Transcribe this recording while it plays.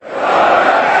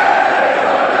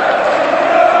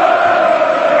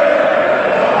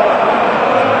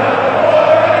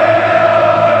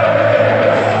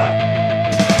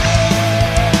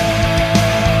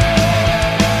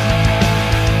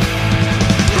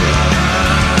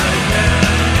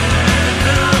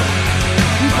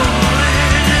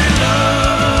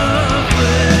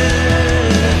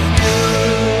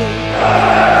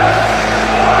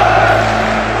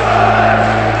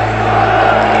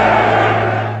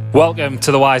Welcome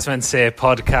to the Wise Men Say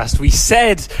podcast. We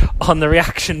said on the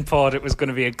reaction pod it was going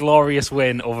to be a glorious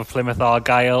win over Plymouth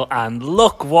Argyle, and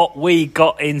look what we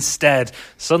got instead.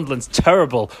 Sunderland's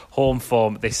terrible home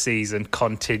form this season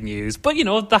continues, but you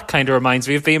know, that kind of reminds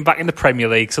me of being back in the Premier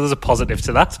League, so there's a positive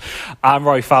to that. I'm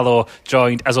Roy Fallow,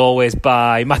 joined as always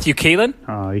by Matthew Keelan.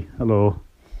 Hi, hello.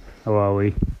 How are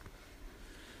we?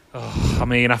 Oh, I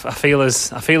mean, I feel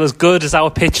as good as our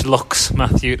pitch looks,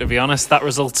 Matthew, to be honest. That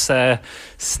result's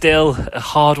still a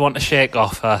hard one to shake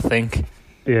off, I think.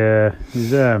 Yeah,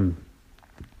 it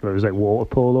was like water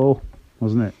polo,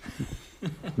 wasn't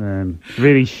it?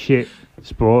 Really shit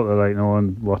sport that like no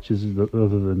one watches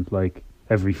other than like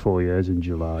every 4 years in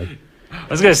July. I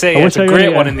was going to say, it's a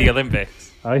great one in the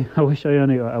Olympics. I wish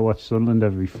I watched Sunderland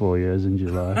every 4 years in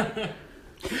July.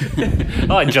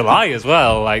 Oh, in July as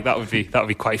well. Like that would be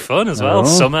quite fun as well.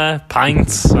 Summer,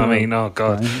 pints. I mean, oh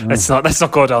god, let's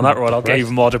not go down that road. I'll get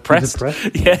even more depressed.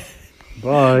 Yeah.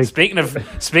 Bye. Speaking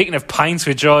of pints,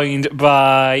 we're joined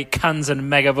by Cans and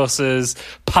Megabus's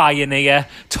pioneer,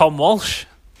 Tom Walsh.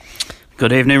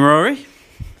 Good evening, Rory.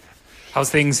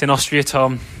 How's things in Austria,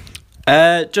 Tom?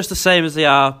 Just the same as they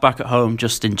are back at home,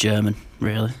 just in German,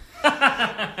 really.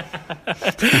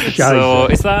 So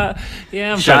is that?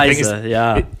 Yeah, I'm trying to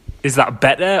think. Is that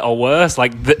better or worse?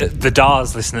 Like the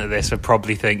Dars listening to this would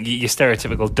probably think your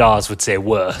stereotypical Dars would say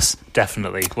worse,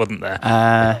 definitely, wouldn't they?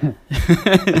 I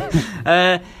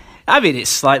mean, it's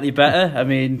slightly better. I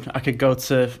mean, I could go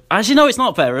to. Actually, no, it's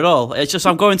not better at all. It's just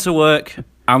I'm going to work,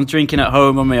 I'm drinking at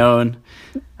home on my own,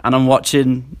 and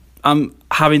I'm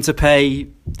having to pay.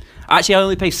 Actually, I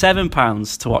only pay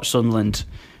 £7 to watch Sunderland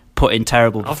put in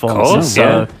terrible performances. Of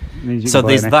course, so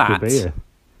there's that. Beer,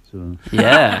 so.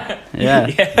 Yeah.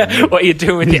 What are you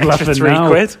doing with the extra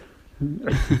 £3?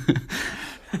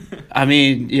 I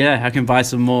mean, yeah, I can buy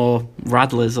some more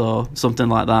Radlers or something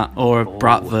like that, or a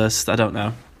Bratwurst. I don't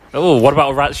know. Oh, what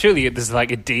about a rat? Surely there's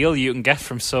like a deal you can get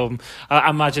from some. I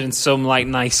imagine some like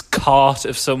nice cart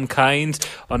of some kind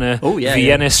on a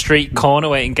Vienna street corner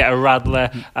where you can get a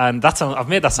Radler, and I've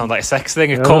made that sound like a sex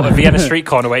thing. A Vienna street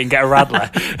corner where you can get a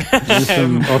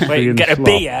Radler, where you can get a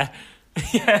beer.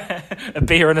 Yeah, a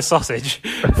beer and a sausage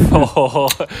for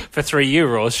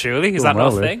 €3. Surely is that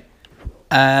not a thing?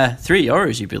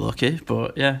 €3 you'd be lucky,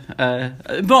 but yeah,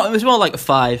 but it was more like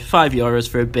 €5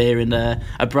 for a beer, and a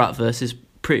Bratwurst is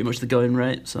pretty much the going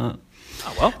rate. So,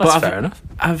 that's fair enough.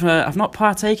 I've not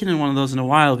partaken in one of those in a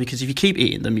while, because if you keep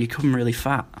eating them, you become really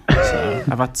fat. So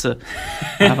I've had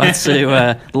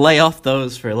to lay off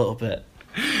those for a little bit.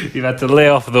 You've had to lay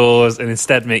off those and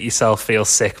instead make yourself feel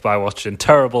sick by watching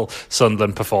terrible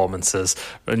Sunderland performances,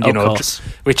 and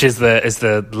which is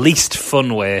the least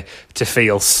fun way to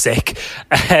feel sick.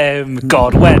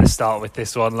 God, where to start with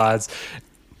this one, lads?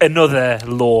 Another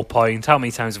low point. How many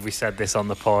times have we said this on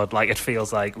the pod? Like, it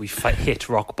feels like we've hit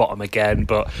rock bottom again,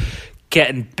 but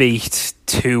getting beat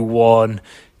 2-1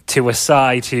 to a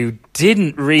side who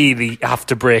didn't really have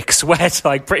to break sweat.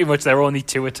 Like, pretty much their only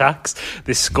two attacks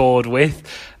they scored with.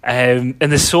 And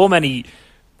there's so many,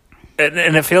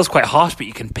 and it feels quite harsh, but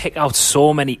you can pick out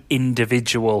so many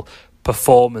individual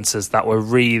performances that were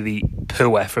really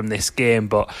poor from this game.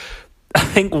 But I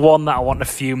think one that I want to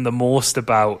fume the most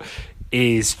about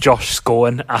is Josh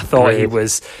Scowen. I thought he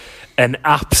was an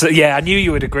absolute... Yeah, I knew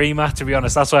you would agree, Matt, to be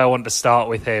honest. That's why I wanted to start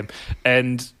with him.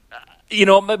 And, you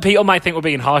know, people might think we're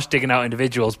being harsh digging out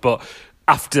individuals, but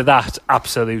after that,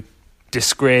 absolute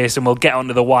disgrace, and we'll get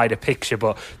onto the wider picture,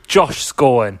 but Josh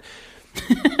Scowen,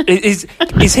 is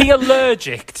he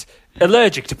allergic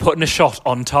to putting a shot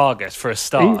on target for a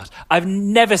start? I've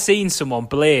never seen someone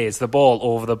blaze the ball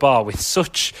over the bar with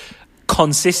such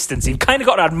consistency. You've kind of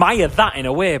got to admire that in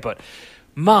a way, but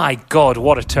my God,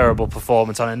 what a terrible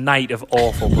performance on a night of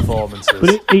awful performances.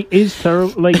 But he is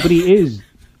terrible. Like, but he is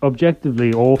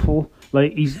objectively awful.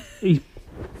 Like, he's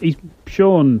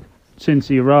shown since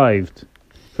he arrived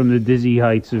from the dizzy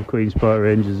heights of Queen's Park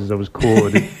Rangers, as I was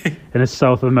quoted in a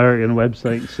South American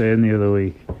website saying the other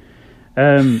week.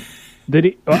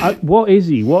 What is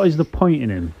he? What is the point in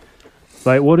him?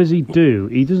 Like, what does he do?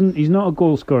 He's not a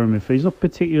goal scoring midfielder. He's not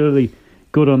particularly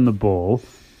good on the ball.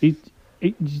 The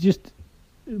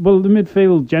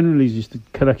midfield generally is just a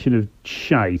collection of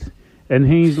shite, and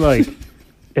he's like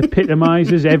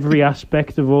epitomises every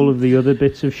aspect of all of the other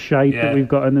bits of shite that we've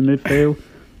got in the midfield.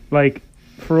 Like,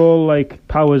 for all like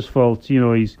Power's faults, you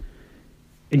know, he's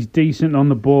decent on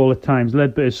the ball at times.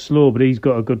 Ledbetter's slow, but he's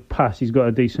got a good pass. He's got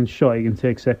a decent shot. He can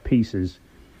take set pieces.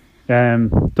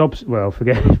 Dobbs, well,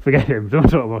 forget him. Don't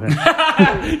talk about him.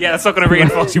 Yeah, that's not going to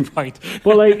reinforce your point.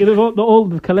 But like, they've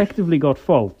all collectively got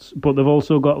faults, but they've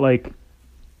also got like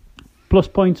plus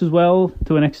points as well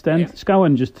to an extent. Yeah.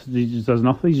 Scowen he just does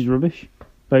nothing. He's rubbish.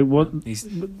 Like what is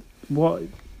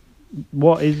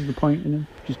the point in him?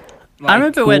 Just I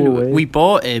remember when we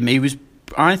bought him,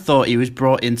 I thought he was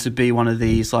brought in to be one of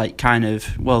these, like, kind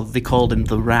of, well, they called him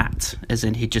the Rat, as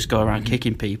in he'd just go around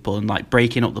kicking people and, like,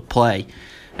 breaking up the play.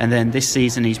 And then this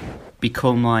season he's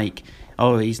become, like,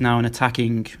 he's now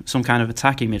some kind of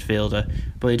attacking midfielder.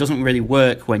 But it doesn't really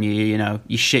work when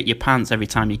you shit your pants every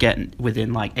time you get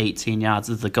within, like, 18 yards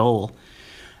of the goal.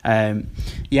 I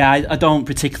don't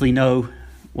particularly know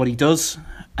what he does.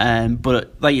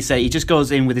 But like you say, he just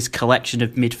goes in with this collection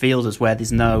of midfielders where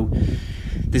there's no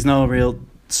real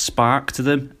spark to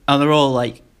them, and they're all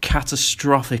like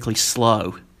catastrophically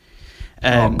slow.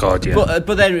 Oh God, yeah.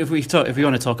 But then if we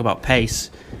want to talk about pace,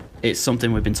 it's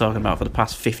something we've been talking about for the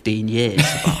past 15 years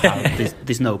about how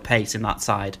there's no pace in that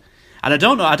side. And I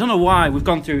don't know why we've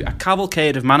gone through a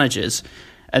cavalcade of managers,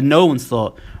 and no one's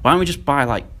thought, why don't we just buy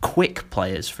like quick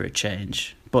players for a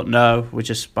change? But no, we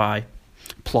just buy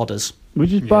plodders. We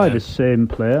just buy the same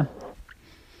player.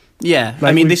 Yeah, like,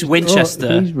 I mean, this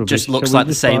Winchester just looks like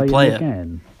the same player.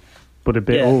 Again, but a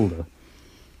bit older.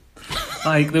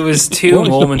 Like, there was two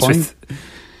moments with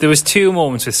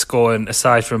Scowen,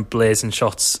 aside from blazing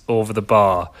shots over the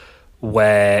bar,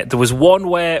 where there was one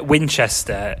where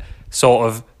Winchester sort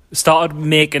of started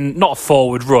making, not a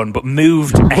forward run, but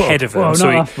moved ahead of him. Not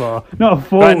that far. Not a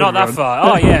forward not that run.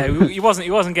 far. Oh, yeah, he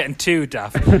wasn't getting too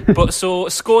daft. But so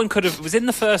Scowen it was in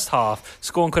the first half,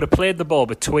 Scowen could have played the ball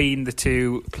between the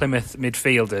two Plymouth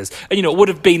midfielders, and, it would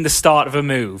have been the start of a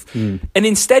move. And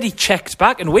instead he checked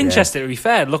back, and Winchester, to be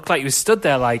fair, looked like he was stood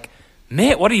there like,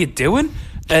 mate, what are you doing?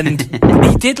 And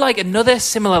he did like another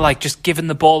similar, like, just giving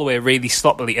the ball away really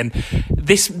sloppily. And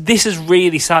this is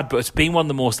really sad, but it's been one of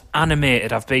the most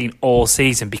animated I've been all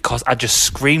season, because I just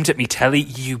screamed at me telly,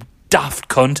 you daft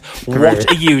cunt, what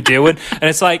are you doing? And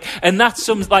it's like, and that's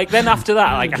some, like, then after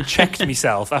that, like, I checked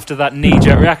myself after that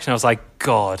knee-jerk reaction. I was like,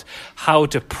 God, how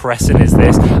depressing is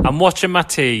this? I'm watching my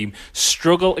team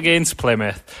struggle against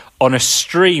Plymouth on a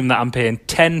stream that I'm paying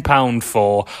 £10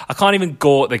 for. I can't even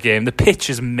go at the game. The pitch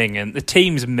is minging. The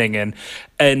team's minging.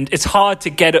 And it's hard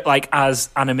to get it, like, as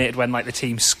animated when, like, the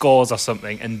team scores or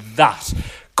something. And that,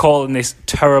 calling this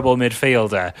terrible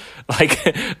midfielder, like,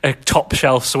 a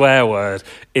top-shelf swear word,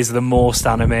 is the most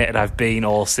animated I've been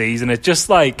all season. It's just,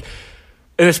 like...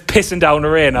 And it's pissing down the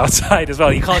rain outside as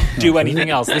well. You can't do anything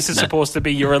else. This is supposed to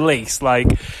be your release.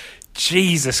 Like,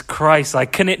 Jesus Christ!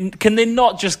 Like, can they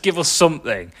not just give us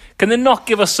something? Can they not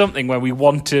give us something where we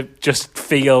want to just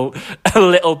feel a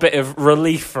little bit of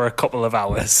relief for a couple of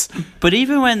hours? But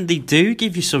even when they do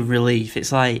give you some relief,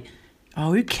 it's like,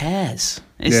 oh, who cares?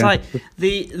 It's like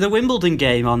the Wimbledon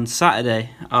game on Saturday.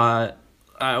 I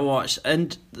watched,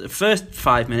 and the first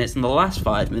 5 minutes and the last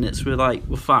 5 minutes were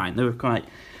fine. That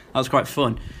was quite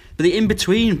fun. But the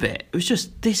in-between bit, it was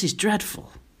just, this is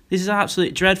dreadful. This is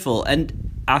absolutely dreadful.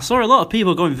 And I saw a lot of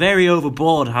people going very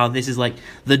overboard how this is like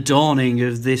the dawning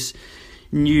of this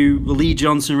new Lee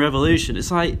Johnson revolution.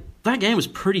 It's like, that game was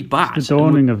pretty bad. It's the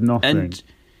dawning of nothing.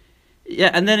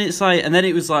 And then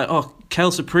it was like, oh,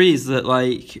 quelle surprise that,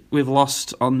 like, we've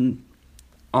lost on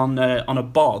a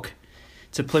bog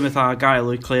to Plymouth Argyle,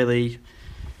 who clearly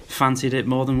fancied it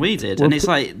more than we did. Well, and it's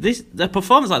like, the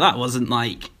performance like that wasn't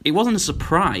a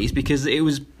surprise, because it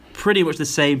was pretty much the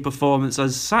same performance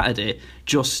as Saturday,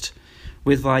 just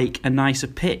with like a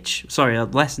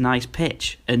less nice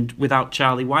pitch, and without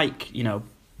Charlie Wyke,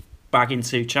 bagging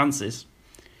 2 chances.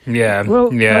 Yeah,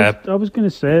 well, yeah. I was going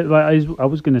to say, like, I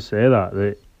was going to say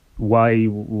that why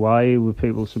were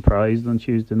people surprised on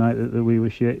Tuesday night that we were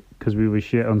shit? Because we were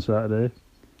shit on Saturday,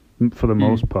 for the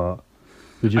most part.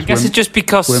 I guess it's just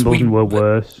because Wimbledon were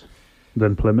worse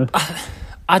than Plymouth.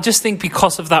 I just think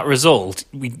because of that result,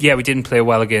 we didn't play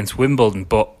well against Wimbledon,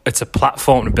 but it's a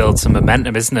platform to build some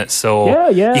momentum, isn't it? So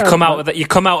you come out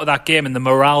of that game, and the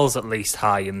morale's at least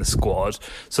high in the squad.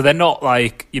 So they're not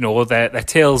like, their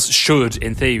tails should,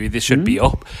 in theory, they should be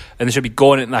up, and they should be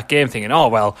going into that game thinking, oh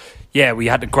well, yeah, we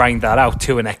had to grind that out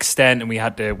to an extent, and we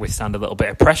had to withstand a little bit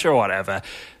of pressure or whatever.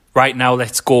 Right now,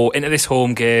 let's go into this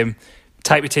home game.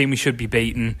 Type of team we should be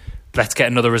beating. Let's get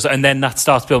another result, and then that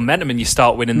starts building momentum, and you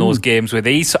start winning those games with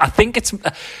ease. So I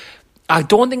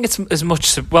don't think it's as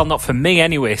much, well, not for me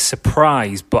anyway,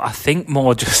 surprise, but I think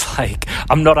more just like,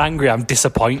 I'm not angry, I'm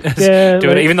disappointed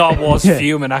doing it, even though I was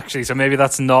fuming actually. So maybe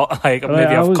that's not like,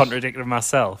 maybe I've contradicted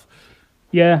myself.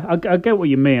 Yeah, I get what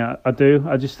you mean. I do.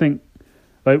 I just think,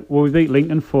 like, we beat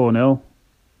Lincoln 4-0,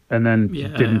 and then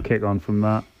didn't kick on from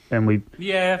that, and we've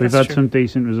had some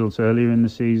decent results earlier in the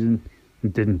season.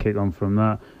 Didn't kick on from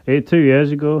that. 2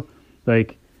 years ago,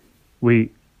 like, we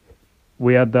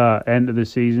we had that end of the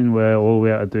season where all we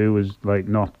had to do was like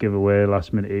not give away a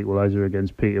last minute equaliser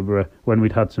against Peterborough when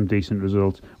we'd had some decent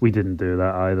results. We didn't do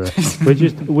that either.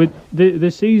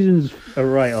 The season's a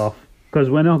write off because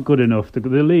we're not good enough. The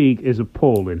league is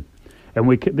appalling,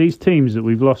 and these teams that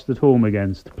we've lost at home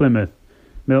against, Plymouth,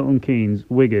 Milton Keynes,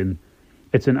 Wigan,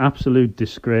 it's an absolute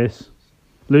disgrace.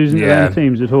 Losing to them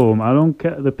teams at home, I don't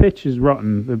care. The pitch is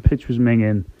rotten. The pitch was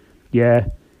minging,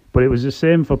 but it was the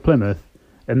same for Plymouth,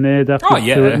 and they'd have to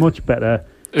do it much better.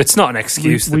 It's not an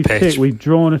excuse. The pitch. We've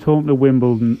drawn at home to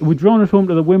Wimbledon. We've drawn at home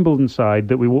to the Wimbledon side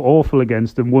that we were awful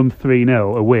against and won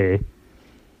 3-0 away.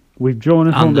 We've drawn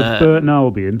at home to Burton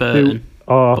Albion, who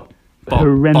are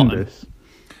horrendous.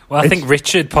 Well, I think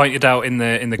Richard pointed out in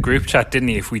the group chat, didn't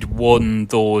he? If we'd won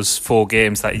those 4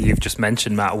 games that you've just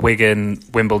mentioned, Matt, Wigan,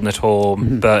 Wimbledon at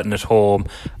home, Burton at home,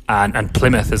 and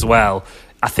Plymouth as well.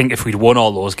 I think if we'd won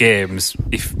all those games,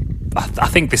 I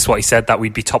think this is what he said, that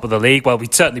we'd be top of the league. Well,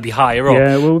 we'd certainly be higher up.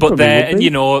 Yeah, well, but then,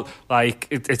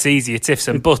 it's easy, it's ifs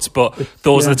and buts, but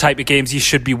those are the type of games you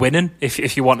should be winning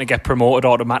if you want to get promoted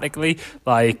automatically.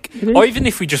 Or even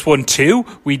if we just won 2,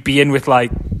 we'd be in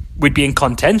in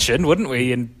contention, wouldn't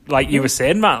we? And like you were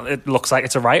saying, Matt, it looks like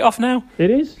it's a write-off now.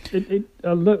 It is.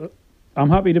 Look,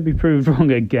 I'm happy to be proved wrong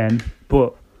again,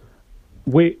 but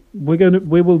we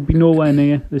will be nowhere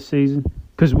near this season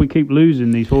because we keep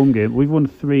losing these home games. We've won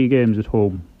 3 games at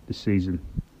home this season.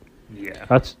 Yeah,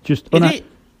 that's just it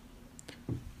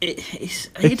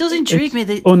does intrigue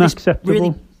me. Unacceptable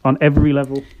really, on every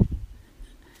level.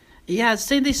 Yeah, I'd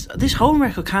say this home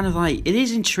record kind of like it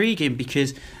is intriguing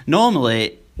because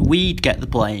normally we'd get the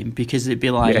blame because it'd be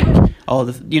like,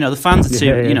 the fans are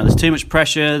too, there's too much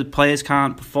pressure. The players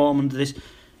can't perform under this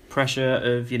pressure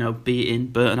of beating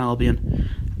Burton Albion.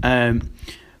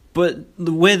 But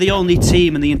we're the only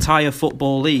team in the entire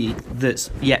Football League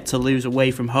that's yet to lose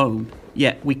away from home.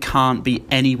 Yet we can't beat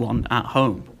anyone at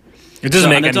home. It doesn't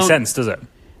make any sense, does it?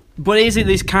 But is it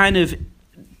this kind of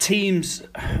teams?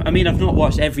 I mean, I've not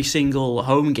watched every single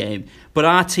home game, but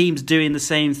our teams doing the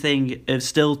same thing of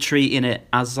still treating it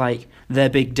as like their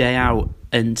big day out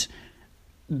and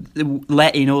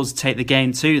letting us take the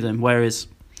game to them, whereas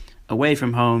away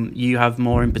from home you have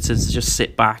more impetus to just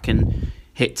sit back and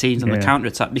hit teams on the counter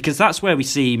attack because that's where we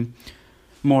seem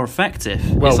more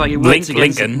effective. Well, it's like it worked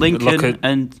against Lincoln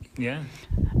and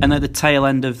at the tail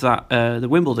end of that the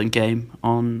Wimbledon game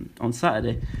on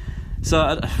Saturday.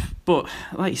 So, but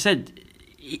like you said,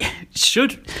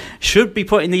 should be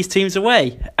putting these teams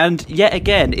away, and yet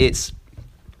again, it's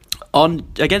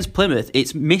against Plymouth.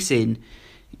 It's missing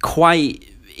quite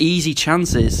easy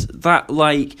chances that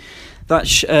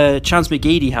chance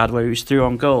McGeady had where he was through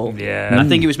on goal. Yeah, I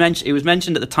think it was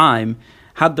mentioned at the time.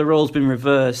 Had the roles been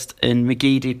reversed and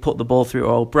McGeady put the ball through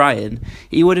O'Brien,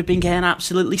 he would have been getting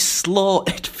absolutely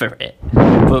slaughtered for it.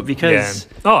 But because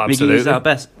McGeady's our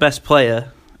best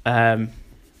player.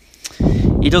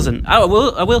 He doesn't. I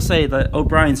will say that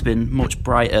O'Brien's been much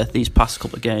brighter these past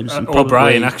couple of games.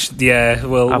 O'Brien, actually,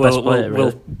 we'll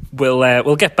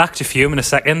get back to Fume in a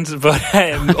second, but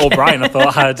O'Brien I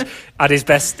thought had his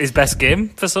best game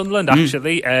for Sunderland.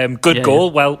 Actually, good goal,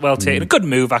 well taken, a good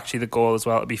move actually. The goal as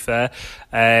well, to be fair.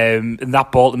 And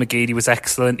that ball to McGeady was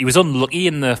excellent. He was unlucky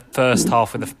in the first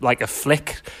half with a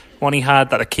flick one he had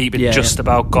that the keeper just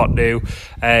about got to.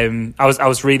 I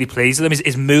was really pleased with him.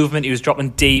 His movement, he was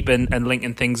dropping deep and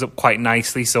linking things up quite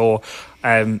nicely. So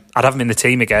I'd have him in the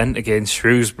team again against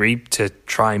Shrewsbury to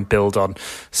try and build on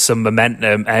some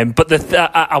momentum. But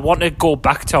I want to go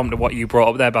back, Tom, to what you brought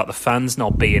up there about the fans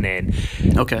not being in.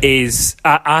 Okay,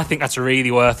 I think that's really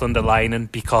worth underlining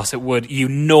because it would,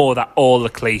 that all the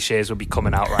cliches would be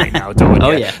coming out right now, don't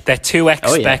you? Yeah. They're too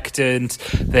expectant.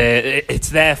 It's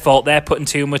their fault. They're putting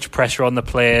too much pressure on the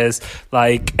players.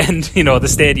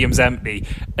 The stadium's empty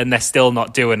and they're still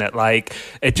not doing it.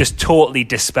 It just totally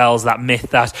dispels that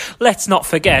myth that, let's not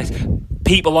forget,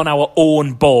 people on our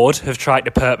own board have tried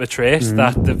to perpetrate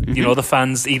that the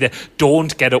fans either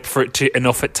don't get up for it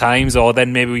enough at times, or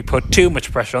then maybe we put too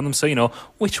much pressure on them. So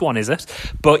which one is it?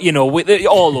 But with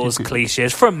all those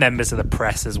cliches from members of the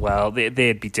press as well,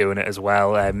 they'd be doing it as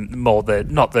well.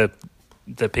 Not the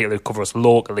people who cover us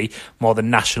locally, more the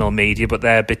national media, but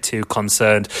they're a bit too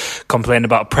concerned, complaining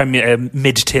about a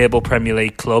mid-table Premier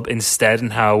League club instead,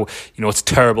 and how it's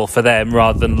terrible for them,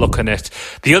 rather than looking at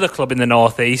the other club in the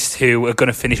North East who are going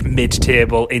to finish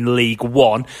mid-table in League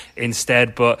One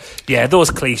instead. But those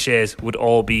cliches would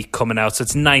all be coming out, so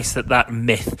it's nice that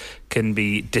myth can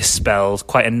be dispelled.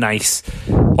 Quite a nice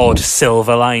odd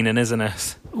silver lining, isn't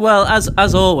it? Well,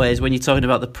 as always, when you're talking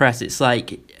about the press, it's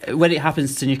like when it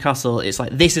happens to Newcastle, it's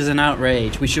like, this is an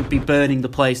outrage. We should be burning the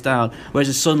place down. Whereas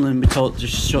at Sunderland, we're told to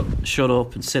just shut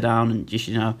up and sit down and just,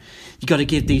 you got to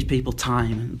give these people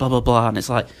time and blah, blah, blah. And it's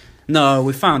like, no,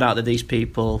 we found out that these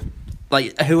people,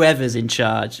 like whoever's in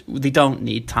charge, they don't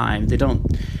need time. They don't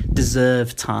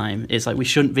deserve time. It's like, we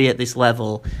shouldn't be at this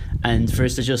level. And for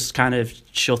us to just kind of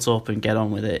shut up and get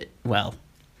on with it, well,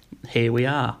 here we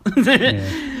are.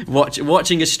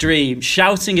 Watching a stream,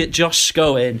 shouting at Josh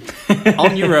Scowen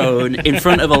on your own in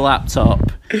front of a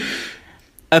laptop,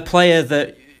 a player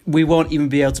that we won't even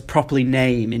be able to properly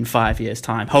name in 5 years'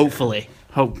 time. Hopefully.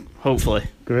 Hopefully.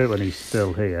 Great when he's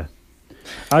still here.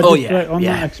 On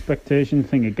that expectation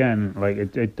thing again, like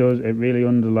it really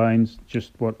underlines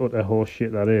just what utter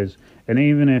horseshit that is. And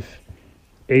even if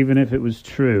it was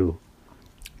true,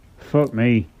 fuck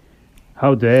me.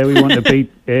 How dare we want to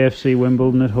beat AFC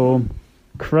Wimbledon at home?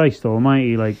 Christ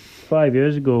almighty, like 5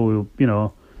 years ago, we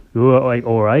were like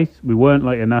all right. We weren't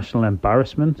like a national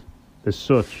embarrassment as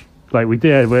such. Like we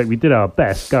did our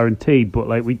best, guaranteed, but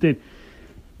like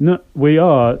we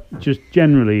are just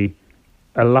generally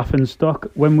a laughing stock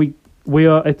when we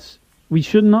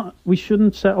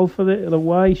shouldn't settle for it.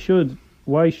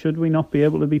 Why should we not be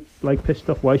able to be like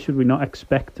pissed off? Why should we not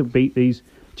expect to beat these?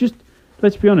 Just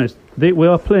let's be honest, we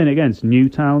are playing against new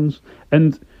towns,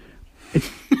 and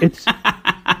it's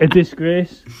a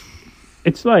disgrace.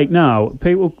 It's like now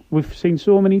we've seen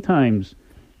so many times,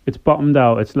 it's bottomed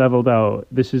out, it's leveled out.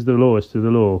 This is the lowest of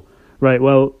the low, right?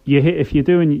 Well, if you're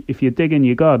digging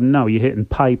your garden now, you're hitting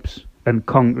pipes and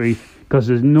concrete because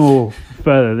there's no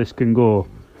further this can go.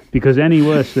 Because any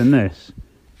worse than this,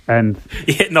 and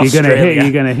you're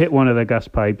gonna hit one of the gas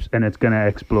pipes and it's gonna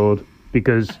explode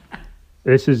because.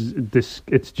 It's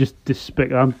just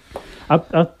despicable.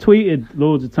 I've tweeted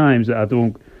loads of times that I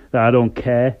don't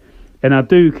care, and I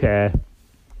do care.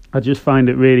 I just find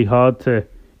it really hard to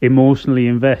emotionally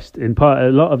invest in a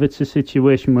lot of it's a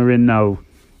situation we're in now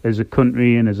as a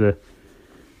country and as a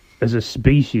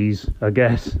species, I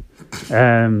guess.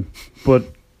 But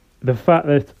the fact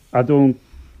that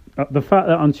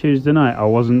on Tuesday night I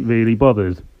wasn't really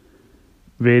bothered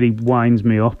really winds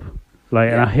me up.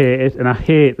 And I hate it, and I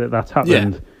hate that that's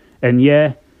happened. Yeah. And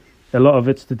a lot of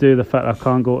it's to do with the fact I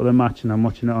can't go to the match and I'm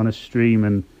watching it on a stream,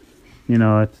 and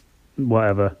it's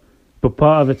whatever. But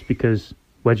part of it's because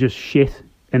we're just shit,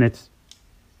 and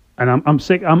I'm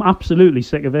sick. I'm absolutely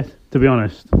sick of it, to be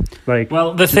honest.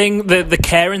 The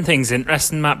caring thing's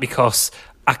interesting, Matt, because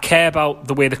I care about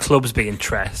the way the club's being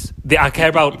treated. I care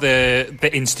about the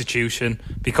institution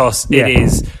because it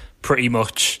is pretty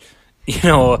much,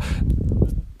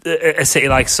 a city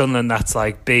like Sunderland that's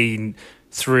like been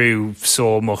through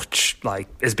so much, like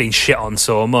has been shit on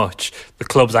so much. The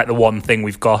club's like the one thing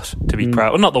we've got to be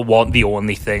proud. Well, not the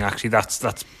only thing. Actually, that's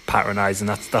patronising.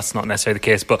 That's not necessarily the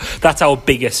case, but that's our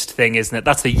biggest thing, isn't it?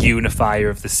 That's the unifier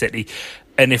of the city.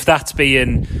 And if that's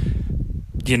being,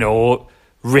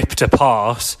 ripped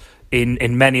apart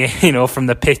in many, from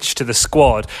the pitch to the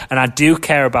squad, and I do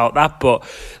care about that. But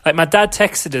like my dad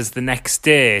texted us the next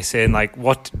day saying like,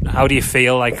 how do you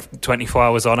feel like 24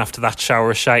 hours on after that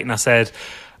shower of shite? And I said,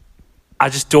 I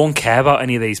just don't care about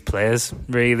any of these players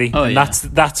really. And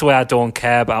that's where I don't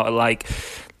care about it. Like,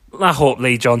 I hope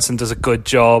Lee Johnson does a good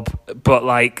job, but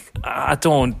like I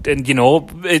don't, and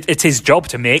it's his job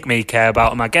to make me care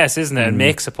about him, I guess, isn't it? And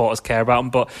make supporters care about him.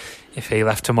 But if he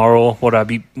left tomorrow, would I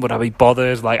be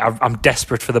bothered? Like, I'm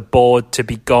desperate for the board to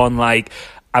be gone. Like,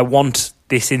 I want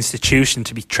this institution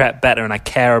to be treated better, and I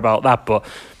care about that. But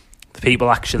the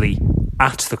people actually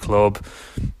at the club,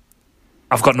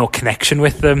 I've got no connection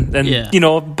with them. And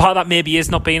part of that maybe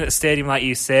is not being at the stadium, like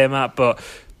you say, Matt. But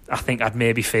I think I'd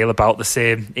maybe feel about the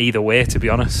same either way, to be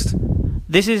honest.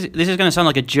 This is going to sound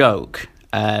like a joke.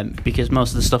 Because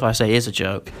most of the stuff I say is a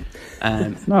joke.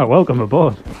 No, welcome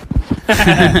aboard.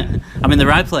 I'm in the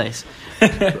right place.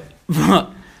 But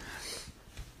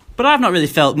I've not really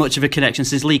felt much of a connection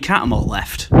since Lee Cattermole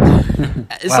left.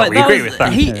 It's we agree with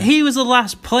that. He was the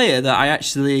last player that I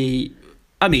actually,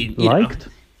 liked.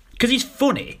 Because he's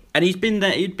funny, and he'd been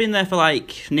there for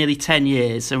like nearly 10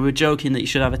 years, and we were joking that he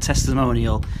should have a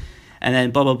testimonial. And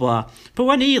then blah, blah, blah. But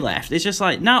when he left, it's just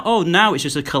like, now it's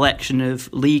just a collection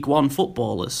of League One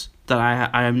footballers that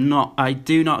I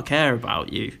do not care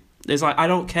about you. It's like, I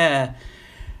don't care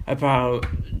about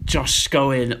Josh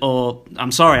Scowen, or,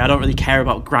 I'm sorry, I don't really care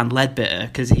about Grand Leadbitter,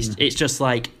 because it's just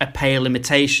like a pale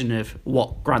imitation of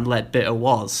what Grand Leadbitter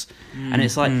was. And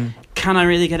it's like, can I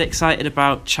really get excited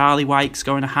about Charlie White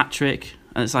scoring a hat-trick?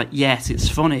 And it's like, yes, it's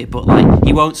funny, but like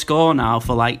he won't score now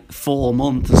for like 4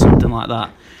 months or something like that.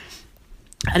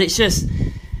 And it's just,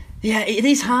 it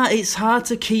is hard. It's hard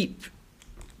to keep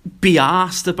be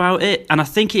arsed about it. And I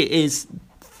think it is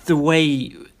the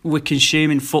way we're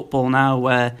consuming football now,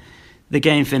 where the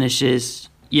game finishes,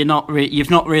 you've not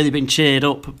really been cheered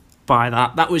up by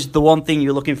that. That was the one thing you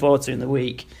were looking forward to in the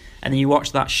week, and then you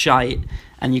watch that shite,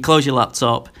 and you close your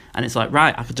laptop, and it's like,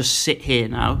 right, I could just sit here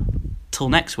now till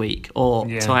next week, or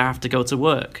till I have to go to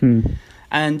work.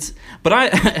 But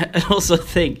I also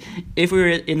think if we were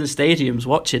in the stadiums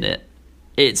watching it,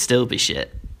 it'd still be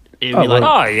shit. It'd be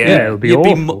it would be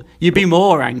awful. You'd be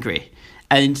more angry.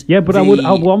 And but I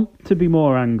want to be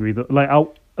more angry. Like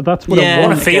that's what I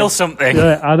want to feel something.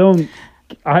 I don't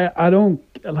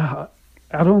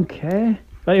care.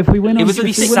 Like if we win, it was to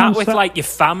be sat with like your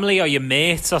family or your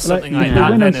mates or something like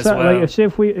that. Then as well. Like, say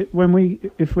if we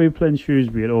were playing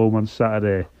Shrewsbury at home on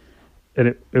Saturday,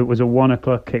 and it was a 1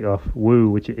 o'clock kickoff. Woo,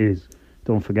 which it is.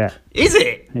 Don't forget. Is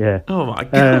it? Yeah. Oh my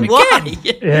god! Why?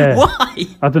 Yeah. Why?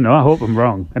 I don't know. I hope I'm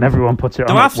wrong, and everyone puts it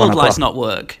on. Do our floodlights not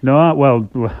work? No. Well,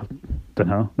 don't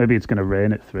know. Maybe it's going to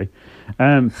rain at 3.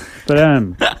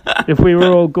 If we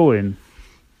were all going,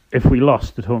 if we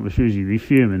lost at home to Shrewsbury, you'd be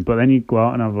fuming. But then you'd go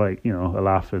out and have a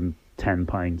laugh and 10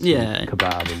 pints, and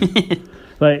kebab,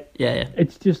 and,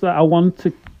 It's just that I want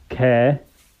to care.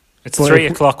 It's 3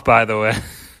 o'clock, by the way.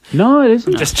 No, it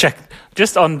isn't. Just check.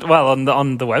 Just on the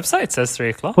website it says 3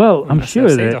 o'clock. Well, I'm sure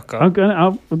that I'm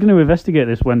going to investigate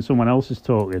this when someone else is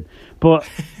talking. But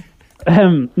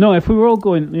no, if we were all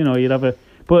going, you'd have a.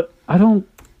 But I don't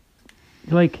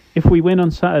like if we win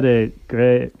on Saturday.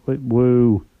 Great,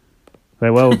 woo,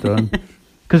 very well done.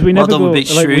 Because we never go.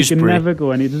 Like we can never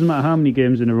go any. It doesn't matter how many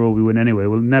games in a row we win anyway.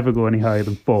 We'll never go any higher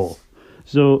than 4.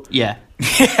 So yeah.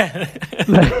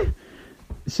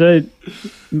 So,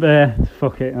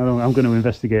 fuck it. I'm going to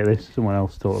investigate this. Someone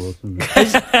else told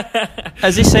us.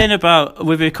 As he's saying about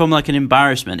we've become like an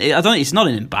embarrassment. It's not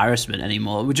an embarrassment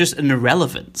anymore. We're just an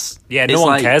irrelevance. Yeah, no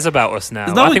one cares about us now.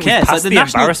 No one cares. We've passed the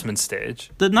embarrassment stage.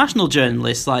 The national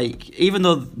journalists, even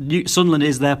though Sunderland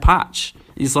is their patch,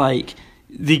 is like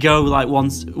they go like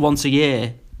once a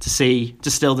year to see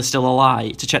they're still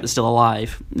alive, to check they're still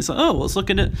alive. It's like, oh, what's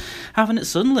looking at having at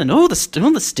Sunderland? Oh, they're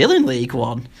still in League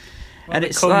One. Well, and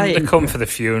they come for the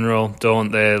funeral,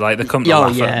 don't they? Like they come to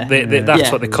laugh at.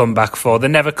 That's what they come back for. They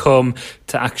never come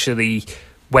to actually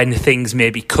when things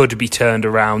maybe could be turned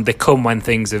around. They come when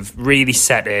things have really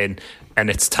set in, and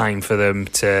it's time for them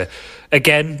to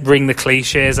again ring the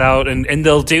cliches out, and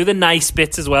they'll do the nice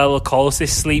bits as well. They'll call us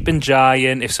this sleeping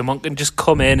giant. If someone can just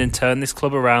come in and turn this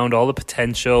club around, all the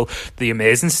potential, the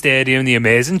amazing stadium, the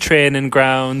amazing training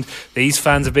ground, these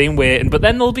fans have been waiting. But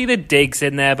then there'll be the digs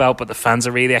in there about, but the fans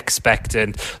are really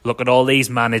expectant. Look at all these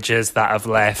managers that have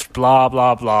left, blah,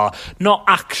 blah, blah. Not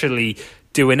actually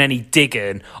doing any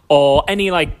digging or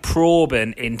any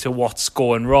probing into what's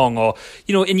going wrong, or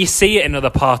and you see it in other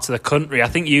parts of the country. I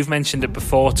think you've mentioned it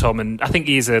before, Tom, and I think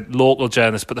he's a local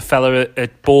journalist, but the fella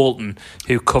at Bolton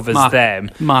who covers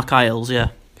Mark Isles,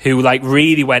 who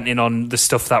really went in on the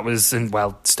stuff that was, and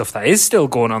stuff that is still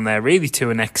going on there really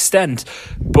to an extent,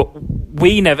 but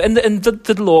we never, and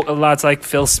the local lads like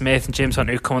Phil Smith and James Hunt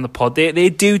who come on the pod, they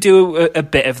do a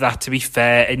bit of that, to be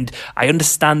fair, and I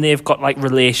understand they've got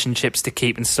relationships to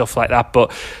keep and stuff like that,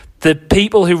 but the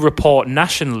people who report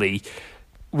nationally,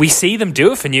 we see them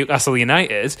do it for Newcastle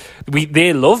United.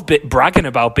 They love bragging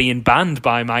about being banned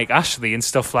by Mike Ashley and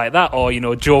stuff like that, or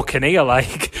Joe Kinnear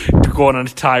going on a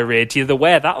tirade. They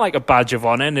wear that like a badge of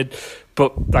honour.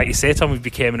 But like you say, Tom, we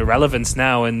became an irrelevance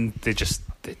now, and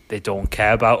they don't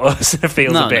care about us. It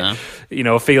feels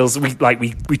it feels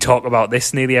we talk about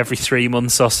this nearly every 3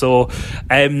 months or so.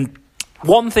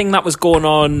 One thing that was going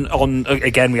on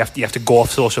again, you have to go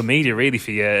off social media really for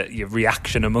your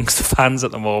reaction amongst the fans at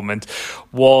the moment,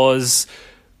 was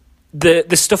the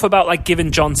stuff about giving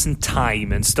Johnson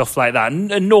time and stuff like that,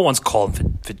 and no one's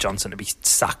calling for Johnson to be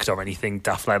sacked or anything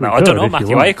daft like that. I don't know,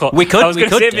 Matthew. I was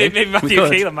going to say maybe Matthew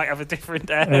Keelan might have a different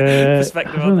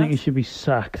perspective. I don't think he should be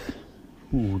sacked.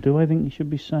 Ooh, do I think he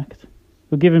should be sacked?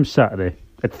 We'll give him Saturday.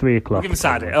 At 3 o'clock. We'll give him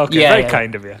Saturday. Okay, very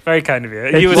kind of you. Very kind of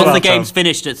you. The game's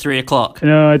finished at 3 o'clock.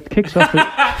 No, it kicks off.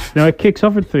 It kicks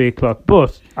off at 3 o'clock.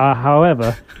 But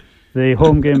however, the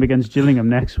home game against Gillingham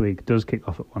next week does kick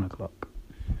off at 1 o'clock.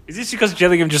 Is this because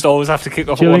Gillingham just always have to kick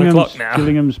off at 1 o'clock now?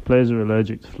 Gillingham's players are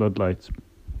allergic to floodlights.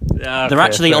 Okay, they're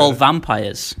actually all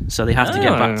vampires, so they have to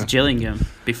get back to Gillingham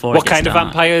before. What kind of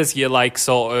vampires? You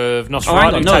sort of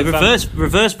Nosferatu?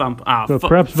 Reverse vampire. So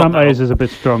perhaps vampires is a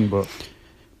bit strong, but.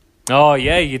 Oh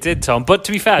yeah, you did, Tom. But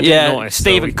to be fair, I didn't notice.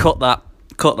 Stephen, cut that.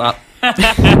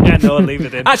 No, leave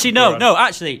it in. Actually, no.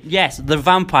 Actually, yes. The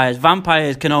vampires.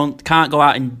 Vampires can't go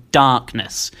out in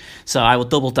darkness. So I will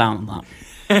double down on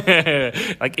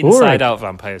like inside-out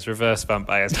vampires, reverse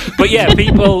vampires. But yeah,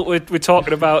 people were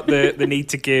talking about the need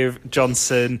to give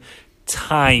Johnson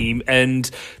time, and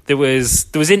there was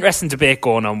interesting debate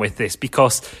going on with this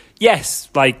because yes,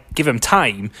 like give him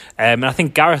time, and I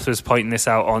think Gareth was pointing this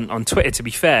out on Twitter, to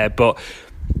be fair, but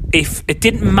if it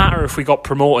didn't matter if we got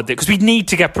promoted, because we need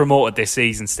to get promoted this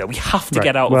season still. We have to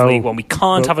get out of League One. We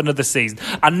can't have another season.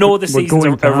 I know the season's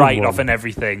a write-off and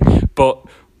everything, but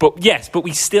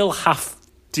we still have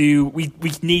to. We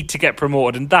need to get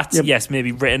promoted, and that's yes,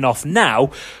 maybe written off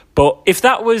now. But if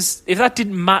that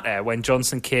didn't matter when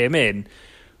Johnson came in,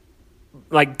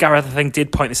 like Gareth, I think,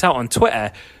 did point this out on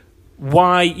Twitter.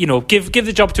 Why, give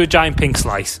the job to a giant pink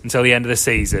slice until the end of the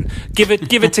season. Give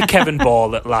it to Kevin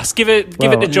Ball at last. Give it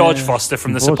to George Foster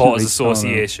from the Supporters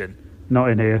Association. Not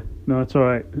in here. No, it's all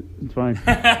right. It's fine.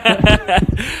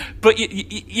 But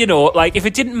like if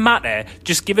it didn't matter,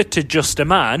 just give it to just a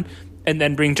man, and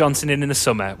then bring Johnson in the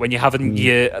summer when you're having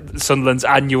your Sunderland's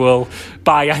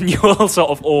biannual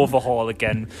sort of overhaul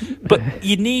again. But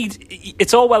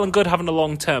it's all well and good having a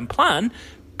long-term plan,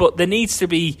 but there needs to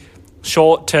be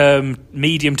short-term,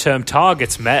 medium-term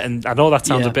targets met, and I know that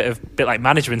sounds a bit like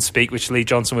management speak, which Lee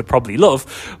Johnson would probably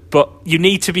love, but you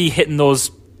need to be hitting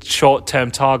those short-term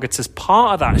targets as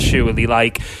part of that, surely.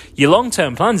 Like, your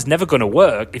long-term plan's never going to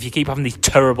work if you keep having these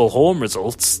terrible home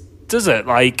results, does it?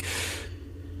 Like,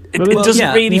 it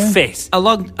doesn't really fit. A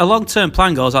long-term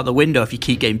plan goes out the window if you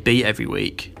keep getting beat every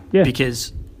week,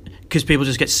 because people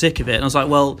just get sick of it. And I was like,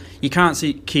 well, you can't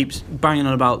keep banging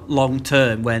on about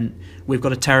long-term when we've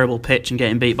got a terrible pitch and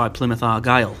getting beat by Plymouth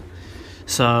Argyle.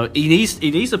 So he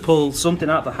needs to pull something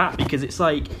out of the hat, because it's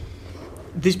like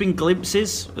there's been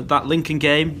glimpses of that Lincoln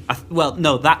game.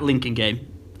 That Lincoln game.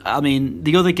 I mean,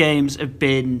 the other games have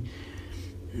been...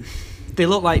 They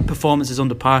look like performances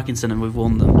under Parkinson, and we've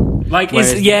won them. Like,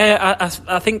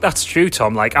 I think that's true,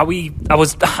 Tom. Like, I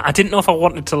didn't know if I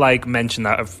wanted to like mention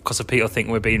that because of people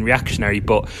thinking we're being reactionary,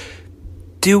 but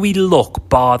do we look,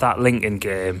 bar that Lincoln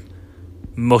game,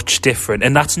 much different?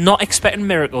 And that's not expecting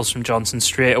miracles from Johnson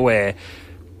straight away.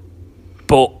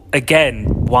 But again,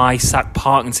 why sack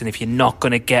Parkinson if you're not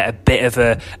going to get a bit of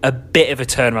a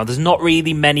turnaround? There's not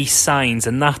really many signs,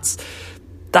 and that's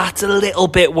a little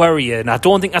bit worrying. I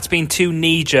don't think that's been too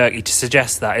knee-jerky to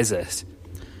suggest that, is it?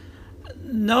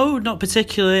 No, not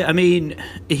particularly. I mean,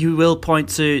 he will point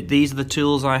to, these are the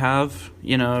tools I have.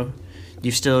 You've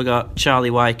still got Charlie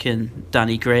Wyke and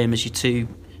Danny Graham as your two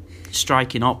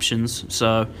striking options,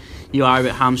 so you are a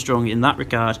bit hamstrung in that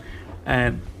regard.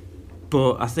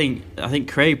 But I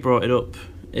think Craig brought it up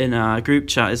in our group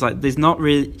chat. It's like there's not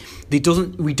really, you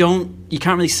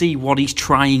can't really see what he's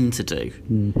trying to do.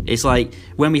 It's like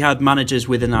when we had managers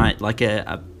with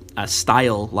a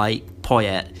style like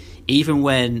Poyet, even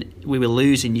when we were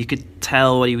losing, you could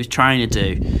tell what he was trying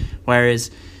to do. Whereas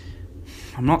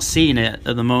I'm not seeing it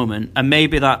at the moment, and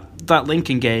maybe that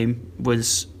Lincoln game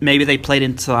was, maybe they played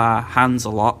into our hands a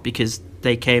lot because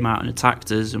they came out and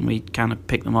attacked us, and we kind of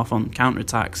picked them off on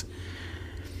counter-attacks.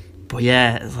 But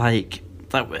yeah, like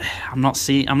that, I'm not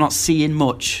seeing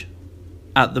much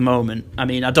at the moment. I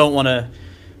mean, I don't want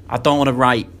to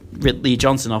write Lee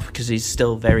Johnson off because he's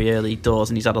still very early doors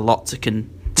and he's had a lot to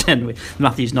contend with.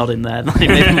 Matthew's nodding there. Like,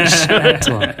 maybe we should.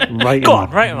 Go on,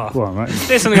 write him off.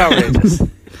 Say something outrageous.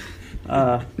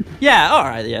 All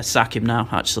right. Yeah, sack him now.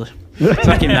 Actually,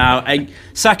 sack him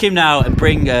now, and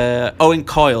bring Owen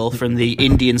Coyle from the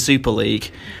Indian Super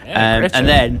League, and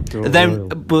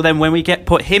then when we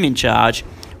put him in charge,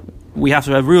 we have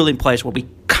to have a rule in place where we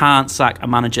can't sack a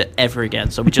manager ever again.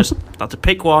 So we just have to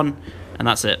pick one, and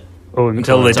that's it.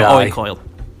 Until they die. Owen Coyle.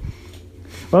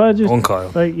 Well,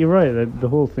 you're right. The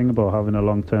whole thing about having a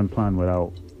long-term plan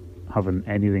without having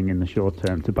anything in the short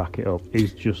term to back it up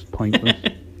is just pointless.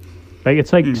 Like,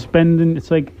 it's like spending. It's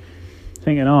like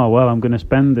thinking, oh well, I'm going to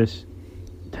spend this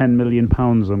 £10 million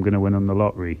I'm going to win on the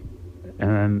lottery, and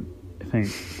then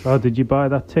think, oh, did you buy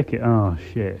that ticket? Oh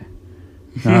shit.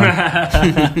 No.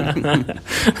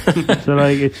 So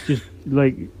like, it's just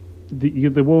like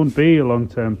there won't be a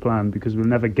long-term plan because we'll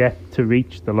never get to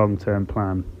reach the long-term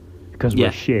plan because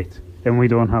we're shit and we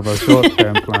don't have a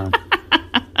short-term plan.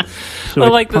 So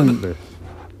well, it's pointless.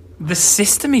 The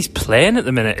system he's playing at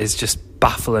the minute is just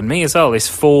baffling me as well. This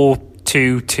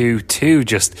 4-2-2-2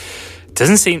 just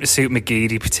doesn't seem to suit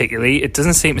McGeady particularly. It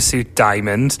doesn't seem to suit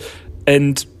Diamond,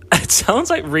 and it sounds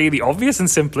like really obvious and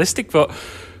simplistic, but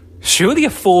surely a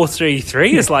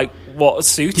 4-3-3 is like what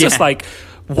suits us. Like,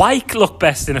 Wyke has looked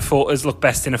best in a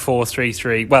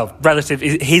 4-3-3. Well,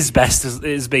 his best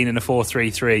has been in a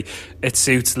 4-3-3. It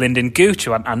suits Lyndon Gooch,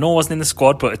 who I know wasn't in the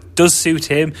squad, but it does suit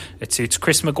him. It suits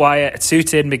Chris Maguire. It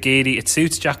suits Aidan McGeady. It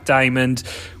suits Jack Diamond.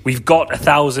 We've got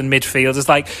 1,000 midfielders.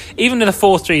 Like, even in a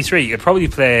 4-3-3, you'd probably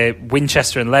play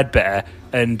Winchester and Ledbetter,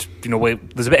 and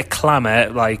there's a bit of clamour,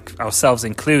 like ourselves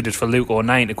included, for Luke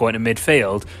O'Nien to go into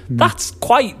midfield. That's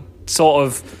quite sort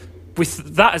of,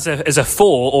 with that as a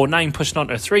 4 or 9 pushing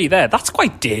onto a 3 there, that's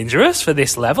quite dangerous for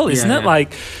this level, isn't it?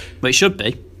 Like, but it should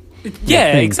be.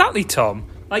 Yeah, exactly, Tom.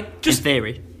 Like, just in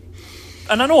theory.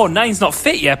 And I know Nine's not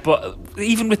fit yet, but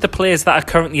even with the players that are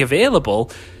currently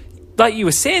available, like you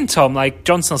were saying, Tom, like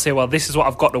Johnson will say, well, this is what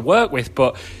I've got to work with,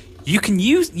 but you can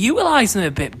utilise them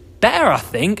a bit better, I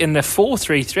think, in the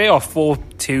 4-3-3 or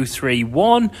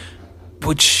 4-2-3-1.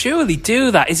 Would surely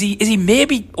do that. Is he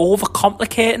maybe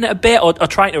overcomplicating it a bit, or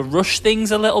trying to rush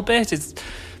things a little bit?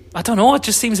 I don't know. It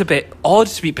just seems a bit odd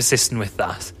to be persistent with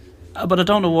that. But I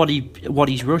don't know what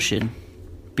he's rushing,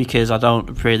 because I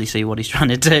don't really see what he's trying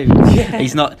to do. Yeah.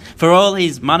 He's not, for all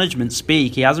his management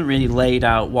speak, he hasn't really laid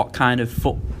out what kind of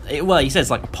well, he says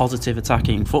like positive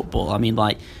attacking football. I mean,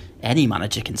 like any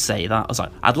manager can say that. I was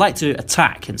like, I'd like to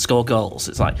attack and score goals.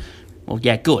 It's like, well,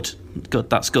 yeah, good,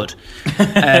 that's good.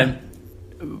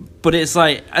 But it's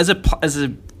like as a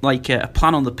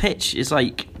plan on the pitch, it's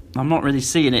like I'm not really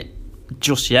seeing it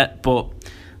just yet. But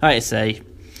like I say,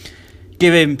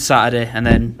 give him Saturday, and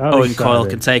then Owen Coyle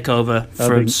can take over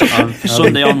from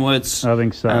Sunday onwards. I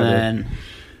think Saturday. And then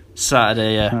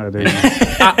Saturday,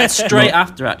 yeah. Straight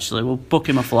after, actually, we'll book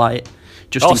him a flight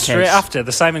just in case. Straight after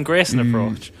the Simon Grayson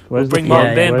approach. We'll bring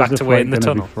Mark Bain back to wait in the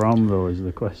tunnel. From though is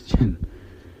the question.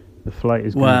 The flight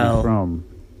is going to be from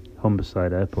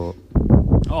Humberside Airport.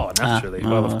 Oh, naturally.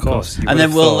 Of course. And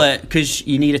then we'll, because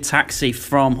you need a taxi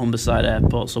from Humberside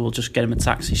Airport, so we'll just get him a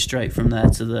taxi straight from there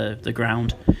to the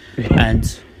ground.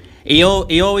 And he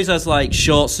always has like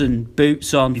shorts and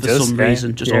boots on for some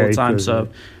reason, just all the time. So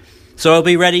he'll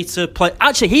be ready to play.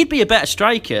 Actually, he'd be a better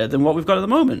striker than what we've got at the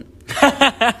moment.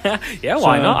 Yeah,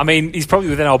 why not? I mean, he's probably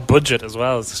within our budget as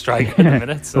well as a striker in a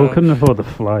minute. So. We couldn't afford the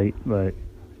flight, like.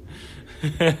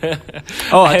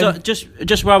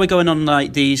 Just while we're going on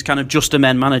like these kind of just a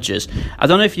men managers, I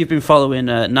don't know if you've been following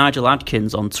Nigel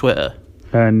Adkins on Twitter.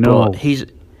 No, but he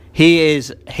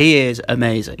is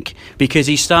amazing, because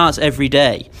he starts every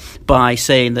day by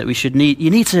saying that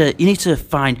you need to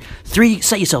find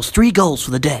set yourselves 3 goals for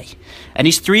the day, and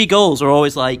his 3 goals are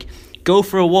always like go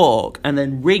for a walk and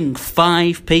then ring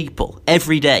 5 people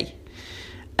every day,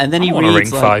 and then he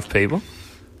reads ring 5 people.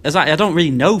 Exactly, I don't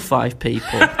really know 5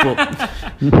 people, but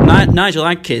Nigel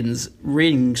Adkins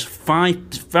rings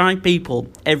 5 people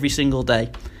every single day,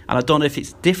 and I don't know if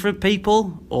it's different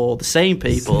people or the same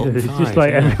people. It's just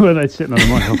like everyone that's sitting on the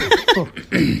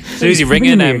mic. So is he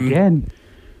ringing again?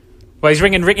 Well, he's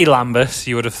ringing Ricky Lambert,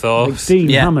 you would have thought. Like Dean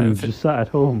Hammond just sat at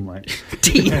home, like.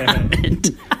 Dean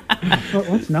Hammond.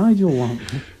 What's Nigel want?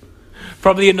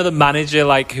 Probably another manager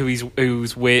like who's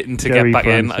waiting to Gary get back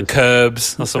Francis. in, like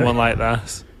Curbs or someone like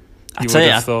that. You would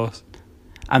have thought.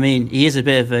 I mean, he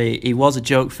was a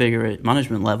joke figure at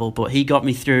management level, but he got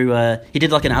me through. He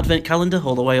did like an advent calendar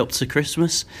all the way up to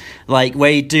Christmas, like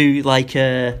where you do like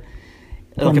a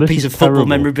piece of football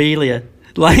memorabilia.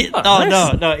 Like,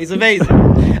 no, it's amazing.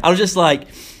 I was just like,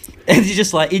 and he's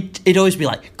just like, it'd always be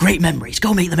like, great memories.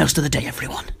 Go make the most of the day,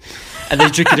 everyone. And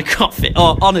then drinking a coffee.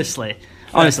 Oh, honestly,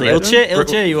 it'll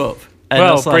cheer you up. And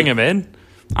well, bring him in.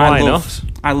 Why not?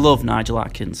 I love Nigel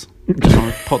Adkins. Just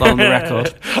want to put that on the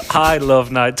record. I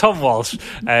love Nigel. Tom Walsh.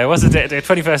 What's the date?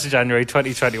 21st of January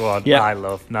 2021. Yeah. I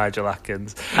love Nigel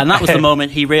Adkins. And that was the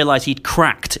moment he realised he'd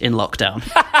cracked in lockdown.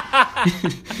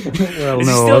 Well, has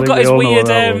he still got his weird?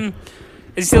 Has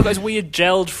he still got his weird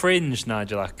gelled fringe,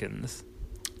 Nigel Adkins?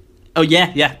 Oh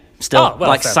yeah. Still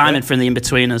like Simon from the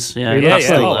In-Betweeners. Yeah,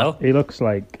 he looks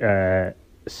like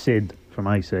Sid from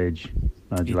Ice Age.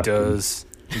 Nigel Adkins. Does.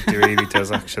 He really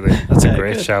does, actually. That's a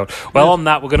great shout. Well, on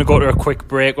that, we're going to go to a quick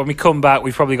break. When we come back,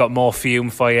 we've probably got more fume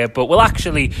for you, but we'll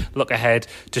actually look ahead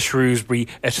to Shrewsbury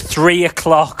at 3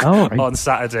 o'clock on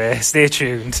Saturday. Stay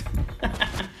tuned.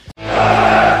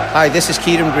 Hi, this is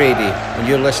Kieran Grady, and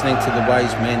you're listening to the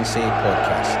Wise Men Say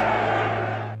podcast.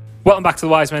 Welcome back to the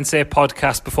Wise Men Say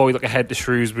podcast. Before we look ahead to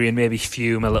Shrewsbury and maybe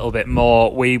fume a little bit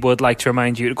more, we would like to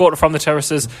remind you to go to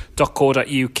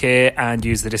fromtheterraces.co.uk and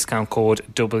use the discount code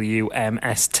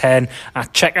WMS10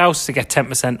 at checkout to get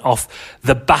 10% off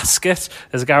the basket,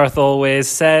 as Gareth always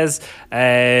says.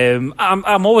 I'm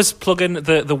always plugging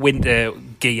the winter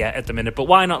gear at the minute, but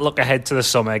why not look ahead to the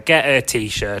summer, get a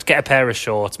t-shirt, get a pair of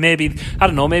shorts, maybe, I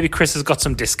don't know, maybe Chris has got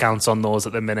some discounts on those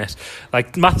at the minute.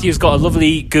 Like, Matthew's got a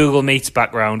lovely Google Meets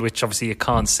background, which obviously you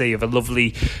can't see, of a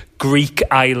lovely Greek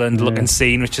island looking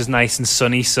scene, which is nice and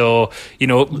sunny. So, you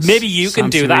know, maybe you can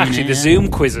do that. Actually, the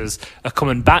Zoom quizzes are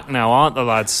coming back now, aren't they,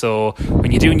 lads? So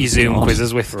when you're doing your Zoom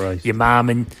quizzes with your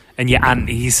mum and your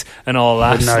aunties and all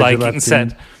that, like, you can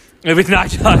send with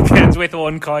Nigel Atkins, with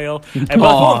Owen Coyle. But if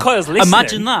Owen Coyle's listening,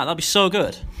 imagine that'd be so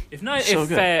good. If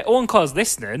Owen Coyle's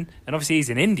listening, and obviously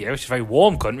he's in India, which is a very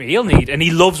warm country,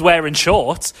 he loves wearing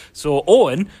shorts. So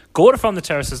Owen, go to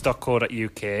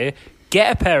fromtheterraces.co.uk,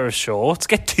 get a pair of shorts,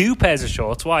 get 2 pairs of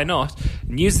shorts, why not?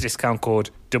 And use the discount code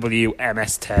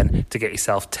WMS10 to get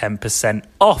yourself 10%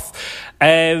 off.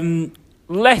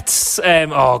 Let's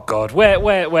oh god,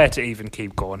 where to even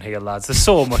keep going here, lads? There's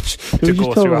so much to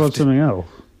go through. About something else?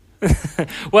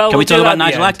 Well, can we talk about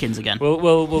Nigel Atkins again?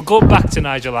 We'll go back to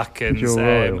Nigel Atkins.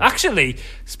 Actually,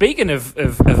 speaking of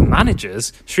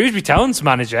managers, Shrewsbury Town's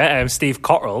manager, Steve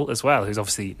Cotterill, as well, who's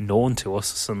obviously known to us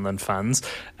Sunderland fans,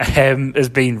 has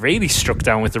been really struck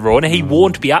down with the Rona. He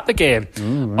won't be at the game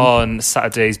on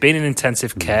Saturday. He's been in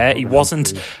intensive care. He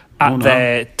wasn't at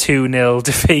their 2-0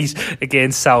 defeat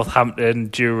against Southampton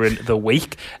during the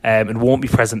week, and won't be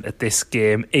present at this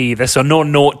game either. So no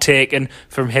note taken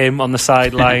from him on the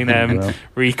sideline,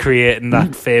 recreating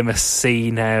that famous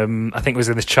scene. I think it was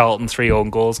in the Charlton 3 own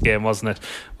goals game, wasn't it?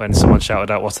 When someone shouted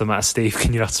out, "What's the matter, Steve?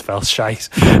 Can you not spell shite?"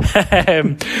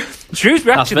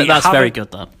 Shrewsbury actually... That's very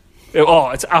good, that. Oh,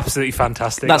 it's absolutely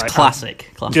fantastic. That's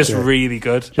classic. Just really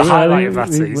good. The highlight of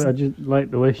that season. I just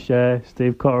like to wish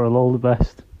Steve Cotterill all the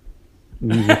best.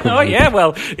 Oh yeah,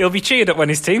 well, he'll be cheered up when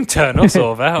his team turn us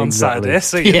over on Saturday.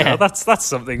 So you know, that's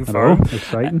something for him.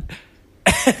 Exciting.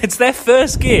 It's their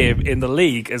first game in the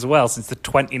league as well since the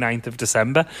 29th of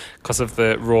December because of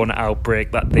the Rona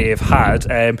outbreak that they've had.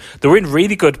 They were in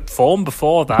really good form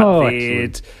before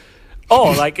that.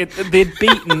 They'd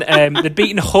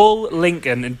beaten Hull,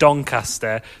 Lincoln, and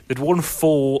Doncaster. They'd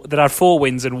had 4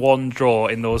 wins and 1 draw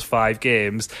in those 5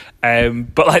 games.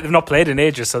 But they've not played in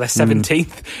ages, so they're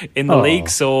 17th in the league.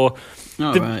 So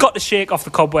they've got to shake off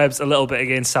the cobwebs a little bit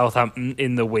against Southampton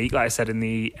in the week, like I said, in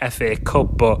the FA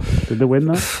Cup. But did they win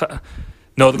that?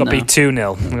 No, they got beat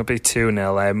 2-0. They got beat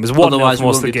 2-0. It was 1-0 for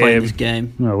most of the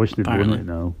game. No, I wish they'd won it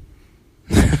now.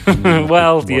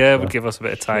 Well, yeah, it would give us a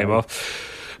bit of time off.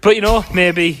 But, you know,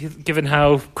 maybe, given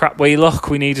how crap we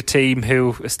look, we need a team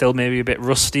who are still maybe a bit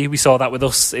rusty. We saw that with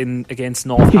us against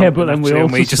Northampton. Yeah, but then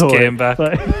we just came back.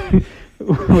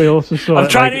 We also saw I'm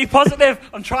trying to be positive.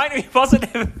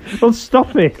 Well,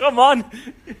 stop it. Come on.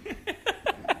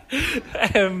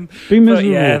 Be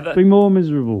miserable. Be more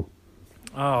miserable.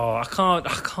 Oh, I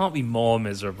can't be more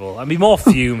miserable. I'd be more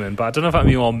fuming, but I don't know if I'd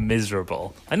be more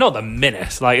miserable. I know the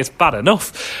minute, it's bad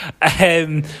enough.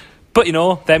 But, you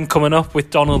know, them coming up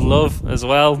with Donald Love as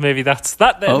well. Maybe that's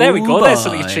that. There we go. Boy. There's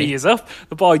something to cheer you up.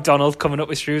 The boy Donald coming up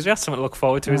with Shrewsbury. That's something to look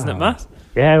forward to, isn't it, Matt?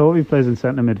 Yeah, what he plays in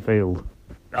centre midfield.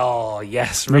 Oh,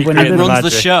 yes. And runs the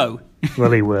show.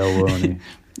 Well, he will, won't he?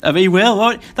 I mean, he will,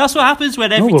 won't he? That's what happens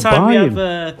when every time we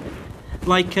have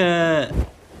like a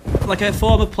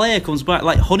former player comes back,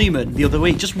 like Honeyman the other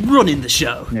week, just running the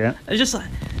show. Yeah. It's just like,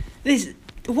 this...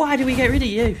 Why do we get rid of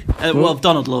you? Well,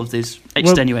 Donald Love, there's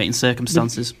extenuating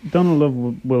circumstances. Donald Love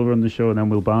will run the show and then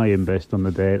we'll buy him based on the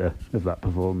data of that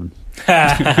performance.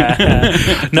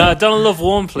 No, Donald Love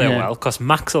won't play well because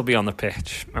Max will be on the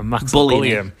pitch and Max will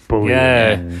bully him.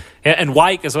 Yeah, and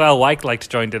Wyke as well. Wyke liked to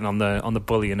join in on the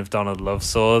bullying of Donald Love,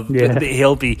 so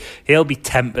he'll be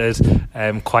tempered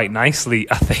quite nicely,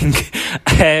 I think.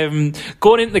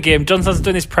 Going into the game, Johnson hasn't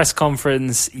done his press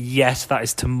conference yet. That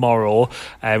is tomorrow.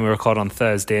 We record on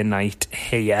Thursday night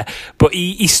here, but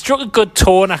he struck a good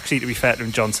tone, actually, to be fair to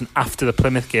him, Johnson, after the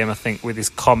Plymouth game, I think, with his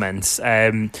comments.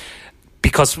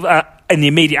 Because in the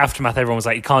immediate aftermath, everyone was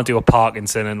like, you can't do a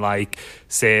Parkinson and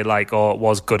say it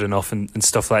was good enough and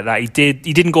stuff like that. He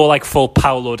didn't go full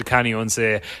Paolo Di Canio and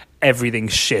say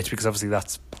everything's shit, because obviously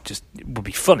that's just, it would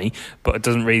be funny, but it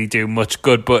doesn't really do much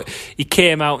good. But he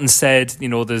came out and said, you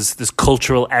know, there's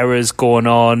cultural errors going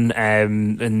on,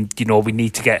 and you know, we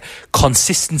need to get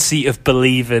consistency of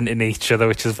believing in each other,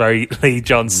 which is very Lee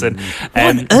Johnson. What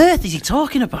on earth is he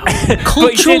talking about?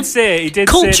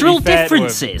 Cultural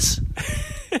differences.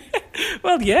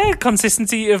 Well, yeah,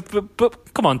 consistency of...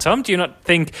 But come on, Tom, do you not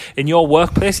think in your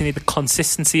workplace you need the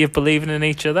consistency of believing in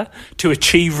each other to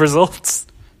achieve results?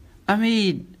 I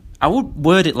mean, I would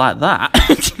word it like that.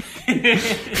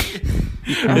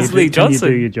 It's Lee Johnson. Can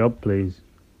you do your job, please?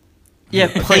 Yeah,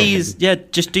 please. Yeah,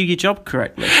 just do your job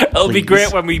correctly. It'll be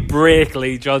great when we break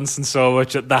Lee Johnson so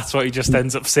much that that's what he just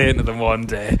ends up saying to them one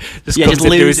day. Just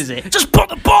loses it. Just put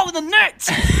the ball in the net.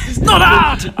 It's not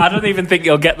hard. I don't even think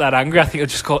he'll get that angry. I think he'll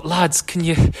just go, lads, can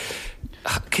you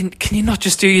not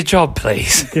just do your job,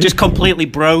 please? Just completely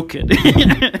broken.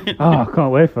 I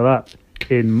can't wait for that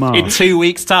in March. In 2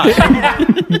 weeks' time.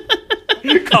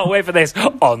 Can't wait for this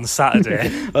on Saturday.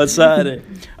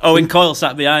 Owen Coyle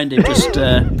sat behind him, just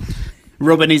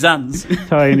rubbing his hands,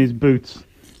 tying his boots,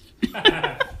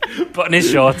 putting his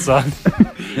shorts on.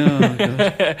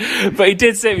 But he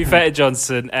did say, to be fair to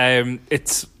Johnson,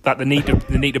 it's that they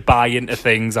need to buy into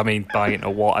things. I mean, buy into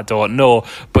what, I don't know.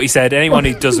 But he said anyone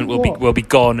who doesn't will be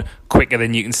gone quicker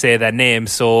than you can say their name.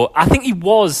 So I think he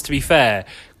was, to be fair,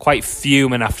 quite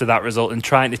fuming after that result and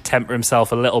trying to temper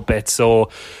himself a little bit. So,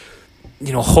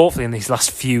 hopefully in these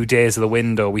last few days of the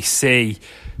window, we see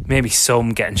maybe some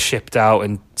getting shipped out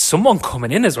and someone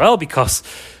coming in as well, because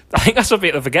I think that's what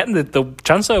people are forgetting, that the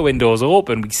transfer window is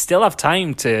open. We still have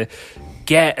time to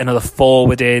get another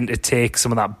forward in to take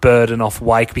some of that burden off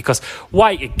White, because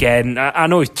White, again, I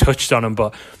know he touched on him,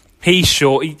 but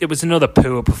it was another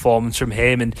poor performance from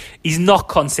him, and he's not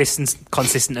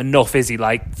consistent enough, is he?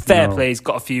 Like, fair play, he's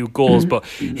got a few goals, but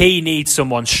he needs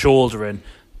someone shouldering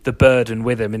the burden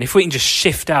with him. And if we can just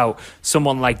shift out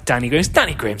someone like Danny Graham's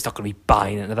not going to be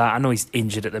buying into that. I know he's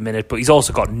injured at the minute, but he's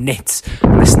also got nits.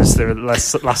 Listeners to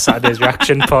last Saturday's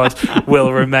reaction pod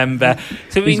will remember.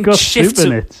 So he's got super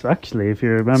nits, actually, if you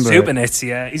remember. Super nits,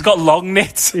 yeah. He's got long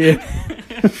nits. Yeah.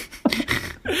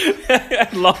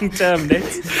 Long-term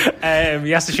nits.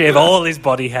 He has to shave all his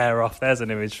body hair off. There's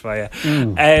an image for you.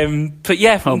 But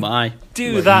yeah,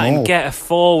 do that and get a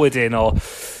forward in, or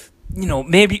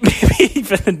maybe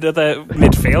even another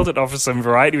midfielder to offer some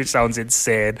variety, which sounds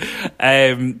insane.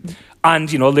 And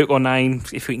Luke O'Nien,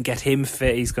 if we can get him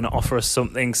fit, he's going to offer us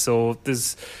something. So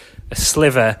there's a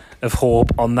sliver of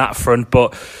hope on that front.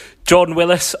 But Jordan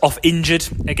Willis off injured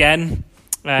again.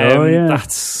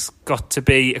 That's got to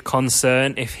be a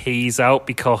concern if he's out,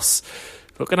 because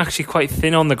looking actually quite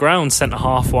thin on the ground centre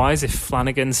half wise. If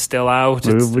Flanagan's still out,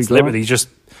 it's literally just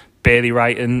Bailey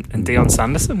Wright and Dion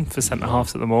Sanderson for centre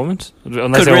halves at the moment.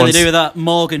 Unless could really do with that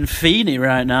Morgan Feeney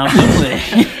right now, couldn't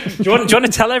we? do you want to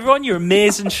tell everyone your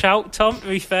amazing shout, Tom, to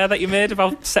be fair, that you made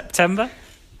about September?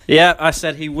 Yeah, I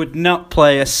said he would not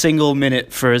play a single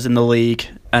minute for us in the league,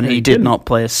 and he did not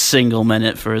play a single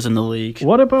minute for us in the league.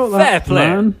 What about that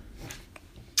man?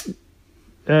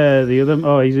 The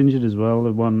other, he's injured as well.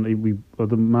 The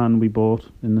man we bought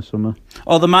in the summer.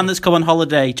 Oh, the man that's come on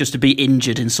holiday just to be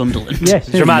injured in Sunderland. Yes,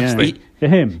 dramatically.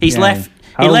 Him. He's left.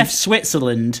 He left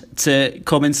Switzerland to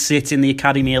come and sit in the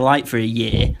Academy of Light for a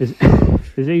year.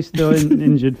 Is he still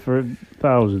injured for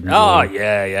thousands? Oh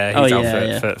yeah. He's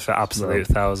out for absolute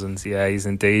thousands. Yeah, he's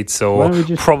indeed. So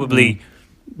probably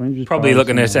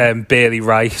looking at Bailey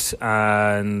Wright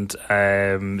and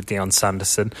Dion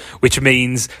Sanderson, which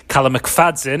means Callum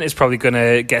McFadden is probably going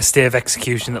to get a stay of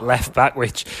execution at left back,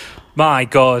 which, my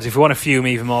God, if we want to fume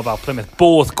even more about Plymouth,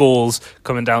 both goals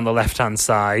coming down the left-hand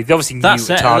side. They obviously knew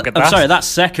to target that. I'm sorry, that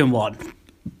second one,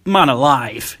 man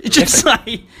alive. It's just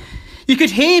like, you could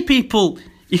hear people...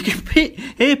 You could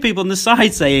hear people on the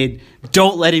side saying,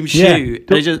 "Don't let him shoot,"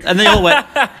 and they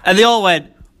all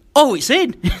went, "Oh, it's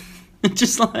in!"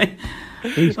 Just like,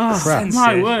 he's crap.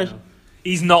 My word.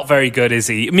 He's not very good, is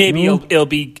he? Maybe he'll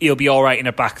be all right in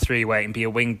a back three where he can be a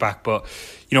wing back, but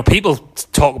people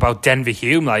talk about Denver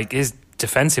Hume, like his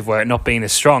defensive work not being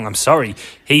as strong. I'm sorry,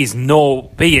 he is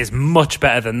much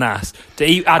better than that.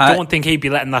 I don't think he'd be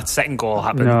letting that second goal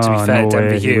happen. To be fair,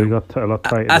 Denver Hume, we got a lot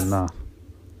tighter than that.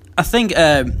 I think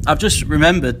I've just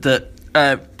remembered that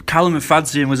Callum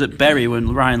McFadden was at Bury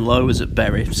when Ryan Lowe was at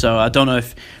Bury. So I don't know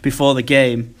if before the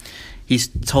game he's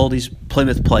told his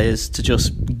Plymouth players to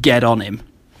just get on him.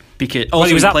 Because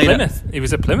he was at Plymouth. He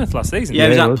was at Plymouth last season. Yeah, he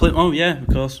was at Plymouth. Oh, yeah, of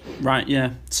course. Right,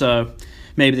 yeah. So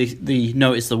maybe they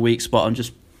noticed the weak spot and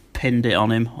just pinned it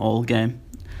on him all game.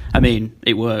 I mean,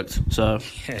 it worked. So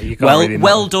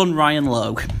well done, Ryan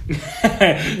Lowe.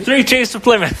 3 cheers for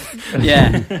Plymouth.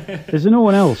 Yeah. Is there no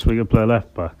one else we could play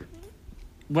left back?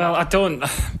 Well, I don't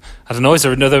know. Is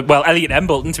there another? Well, Elliot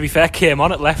Embleton, to be fair, came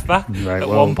on at left back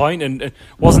one point and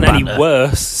wasn't any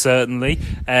worse. Certainly,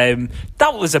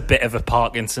 that was a bit of a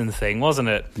Parkinson thing, wasn't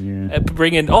it? Yeah.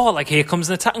 Bringing here comes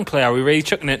an attacking player. Are we really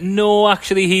chucking it? No,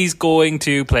 actually, he's going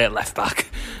to play at left back.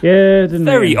 Yeah, didn't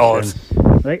very odd. Sense.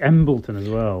 Like Embleton as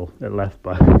well at left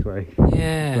back. Way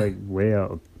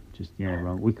out of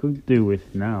wrong. We could do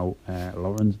with now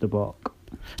Lawrence de Bock.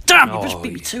 Damn, you just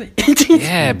beat me to it.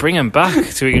 Yeah, bring him back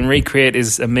so he can recreate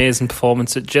his amazing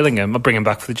performance at Gillingham. I'll bring him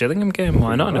back for the Gillingham game.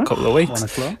 Why not? In a couple of weeks. 1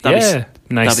 o'clock.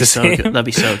 Nice to see him. That'd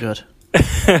be so good.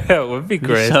 That would be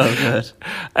great. So good.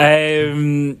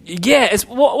 It's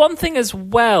one thing as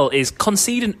well is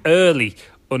conceding early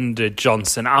under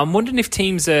Johnson. I'm wondering if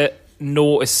teams are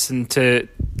noticing to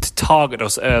target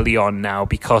us early on now,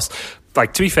 because,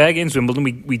 like, to be fair, against Wimbledon,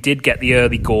 we did get the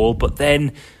early goal, but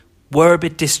then we're a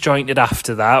bit disjointed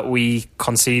after that. We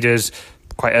conceded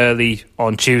quite early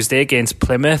on Tuesday against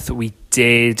Plymouth. We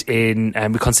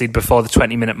conceded before the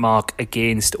 20-minute mark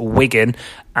against Wigan,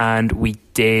 and we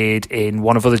did in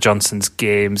one of other Johnson's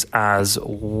games as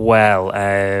well.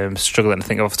 Struggling to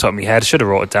think off the top of my head. I should have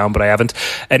wrote it down, but I haven't.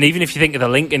 And even if you think of the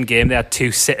Lincoln game, they had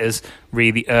 2 sitters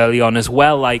really early on as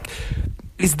well. Like,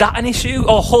 is that an issue?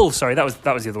 Oh, Hull, sorry, that was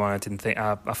the other one I didn't think.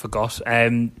 I forgot.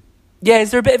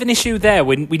 Is there a bit of an issue there?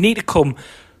 We need to come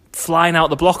flying out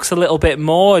the blocks a little bit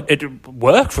more. It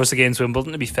worked for us against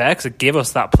Wimbledon, to be fair, because it gave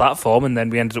us that platform, and then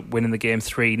we ended up winning the game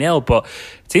 3-0. But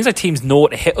it seems like teams know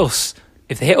to hit us.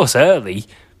 If they hit us early,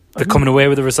 they're coming away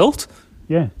with a result.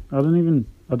 Yeah, I don't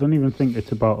even think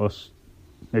it's about us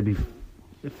maybe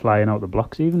flying out the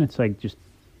blocks. Even it's like just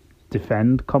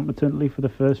defend competently for the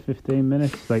first 15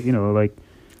 minutes. Like,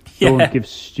 don't give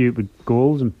stupid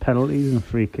goals and penalties and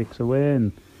free kicks away,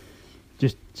 and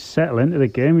just settle into the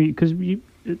game, because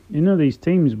these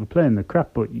teams were playing the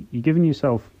crap, but you're giving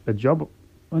yourself a job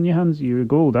on your hands. You're a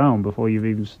goal down before you've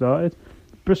even started.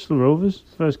 Bristol Rovers,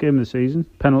 first game of the season,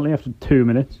 penalty after 2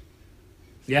 minutes.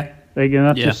 Yeah.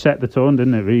 That just set the tone,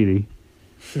 didn't it, really?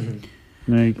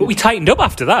 But we tightened up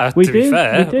after that, be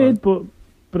fair. We did,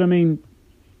 but I mean,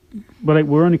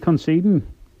 we're only conceding,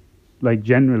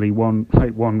 generally one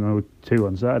or 2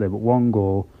 on Saturday, but 1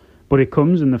 goal. But it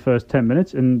comes in the first 10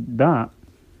 minutes, and that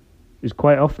is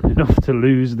quite often enough to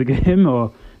lose the game,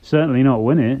 or certainly not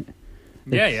win it.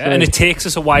 And it takes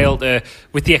us a while to,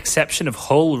 with the exception of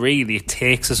Hull, really, it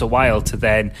takes us a while to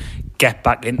then get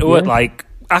back into it. Like,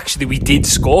 actually, we did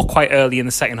score quite early in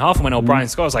the second half, and when O'Brien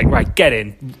scores, like, right, get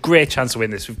in, great chance to win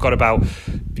this. We've got about,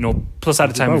 plus at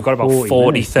a time, we've got about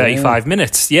 40, 35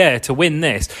 minutes, to win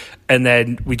this. And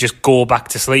then we just go back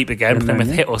to sleep again, and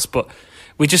Plymouth hit us, but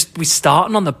we're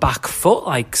starting on the back foot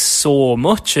like so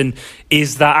much. And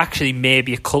is that actually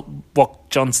maybe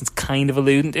what Johnson's kind of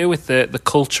alluding to with the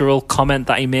cultural comment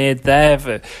that he made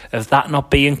there of that not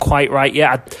being quite right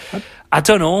yet? I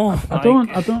don't know. I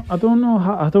don't know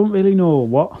how. I don't really know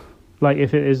what,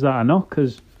 if it is that or not,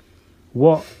 because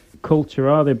what culture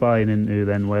are they buying into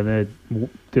then, where they're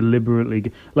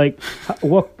deliberately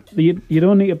you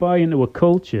don't need to buy into a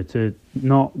culture to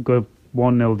not go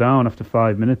 1-0 down after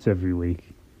 5 minutes every week.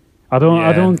 I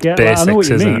don't get that. I know what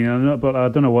you mean, but I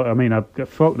don't know what I mean.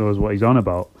 Fuck knows what he's on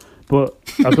about, but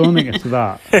I don't think it's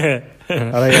that.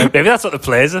 Maybe that's what the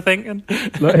players are thinking.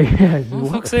 What the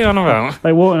fuck's he on about?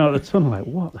 Like walking out the tunnel,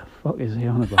 what the fuck is he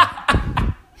on about?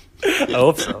 I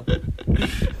hope so.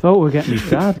 Thought we were getting his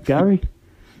dad, Gary.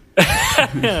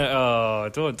 Oh,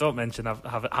 don't mention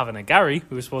having a Gary.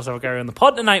 We were supposed to have a Gary on the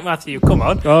pod tonight, Matthew. Come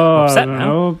on. Oh, I'm upset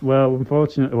now. Well,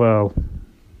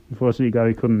 unfortunately,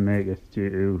 Gary couldn't make it due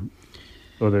to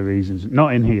other reasons.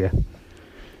 Not in here.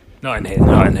 Not in here.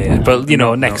 But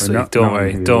next week. Don't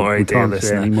worry, dear listener.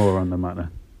 Say any more on the matter.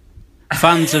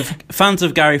 Fans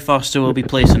of Gary Foster will be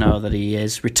pleased to know that he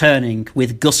is returning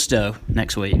with gusto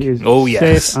next week. He is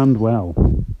safe and well.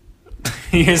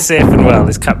 He is safe and well.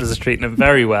 His captors are treating him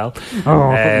very well.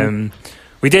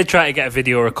 We did try to get a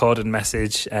video recorded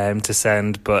message to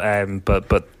send, but they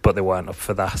weren't up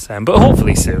for that. But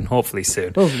hopefully soon.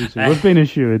 We've been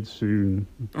assured soon.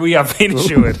 We have been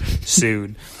assured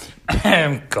soon.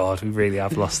 God, we really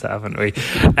have lost it, haven't we?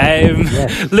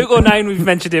 Luke O'Nien, we've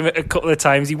mentioned him a couple of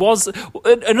times. He was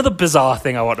another bizarre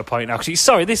thing I want to point out. Actually,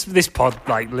 sorry, this pod,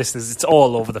 listeners, it's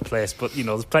all over the place, but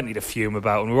there's plenty to fume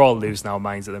about, and we're all losing our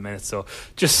minds at the minute, so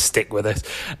just stick with it.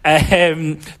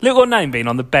 Luke O'Nien being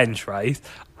on the bench, right,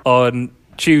 on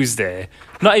Tuesday,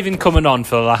 not even coming on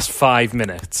for the last 5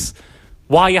 minutes.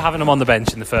 Why are you having him on the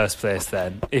bench in the first place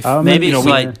then? Maybe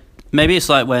it's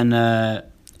like when I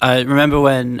remember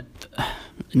when,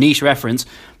 niche reference,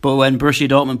 but when Borussia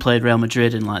Dortmund played Real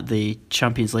Madrid in the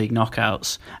Champions League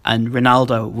knockouts, and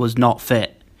Ronaldo was not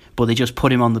fit, but they just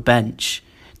put him on the bench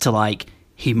to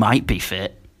he might be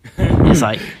fit. It's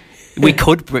we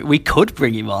could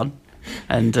bring him on,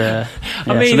 and I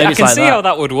can see how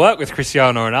that would work with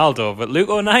Cristiano Ronaldo, but Luke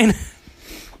O'Nien.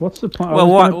 What's the point? Well,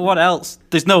 what else?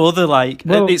 There's no other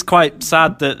it's quite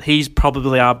sad that he's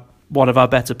probably one of our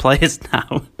better players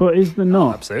now. But is there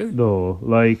not? Absolutely.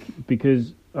 Though,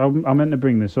 because I meant to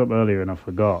bring this up earlier and I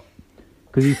forgot.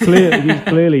 Because he's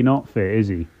clearly not fit, is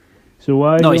he? So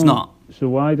why? No, he's not. So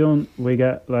why don't we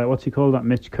get like what's he called, that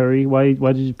Mitch Curry? Why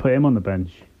did you put him on the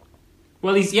bench?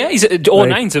 Well, he's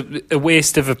nine's a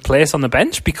waste of a place on the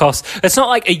bench because it's not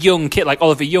like a young kid like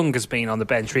Oliver Young has been on the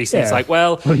bench recently. It's like,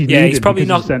 he's probably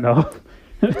not sent off.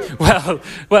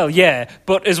 well, yeah,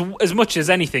 but as much as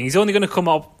anything, he's only going to come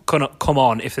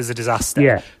on if there's a disaster.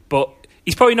 Yeah, but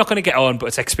he's probably not going to get on. But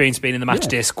it's experience being in the match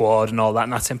day squad and all that,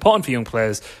 and that's important for young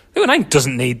players. Lewis Knight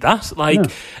doesn't need that.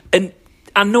 And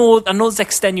I know there's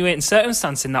extenuating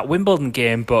circumstance in that Wimbledon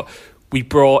game, but we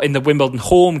brought in the Wimbledon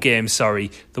home game, the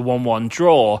 1-1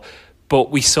 draw, but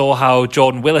we saw how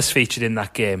Jordan Willis featured in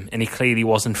that game, and he clearly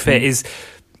wasn't fit.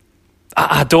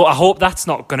 I hope that's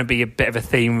not going to be a bit of a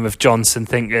theme of Johnson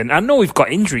thinking, I know we've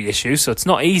got injury issues, so it's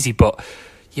not easy, but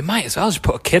you might as well just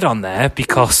put a kid on there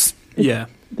because the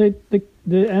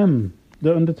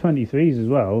under 23s as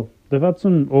well. They've had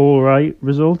some all right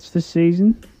results this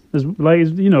season.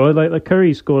 Like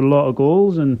Curry scored a lot of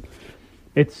goals, and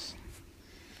it's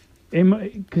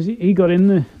because he got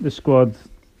in the squad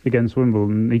against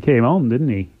Wimbledon. He came on, didn't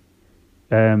he?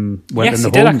 Yes,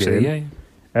 he did actually.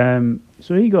 Yeah.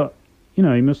 So he got, he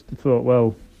must have thought,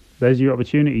 well, there's your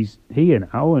opportunities here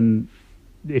now, and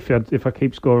if I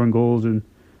keep scoring goals, and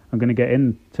I'm going to get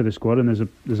into the squad, and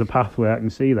there's a pathway I can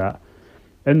see that.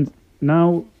 And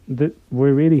now that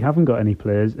we really haven't got any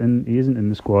players, and he isn't in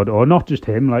the squad, or not just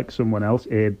him, like someone else.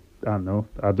 I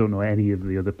don't know any of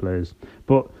the other players,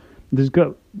 but there's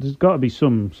got to be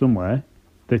somewhere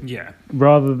that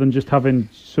rather than just having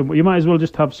some, you might as well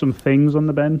just have some things on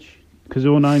the bench because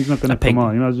 09's not going to come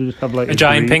on. You might as well just have like a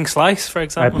giant pink slice, for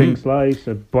example, a pink slice,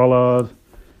 a bollard,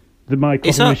 my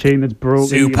coffee machine that's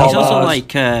broken. It's also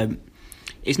like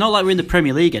it's not like we're in the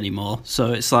Premier League anymore,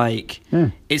 so it's like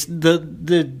it's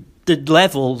the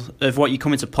level of what you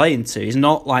come into play into is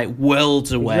not like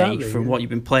worlds away from what you've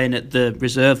been playing at the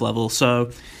reserve level.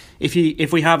 So if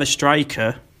we have a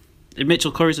striker,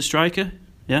 Mitchell Curry's a striker,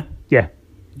 yeah.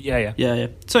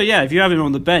 So if you have him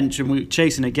on the bench and we're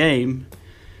chasing a game,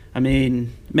 I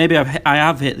mean, maybe I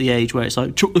have hit the age where it's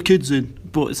like chuck the kids in,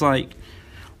 but it's like,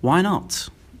 why not?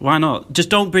 Why not? Just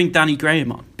don't bring Danny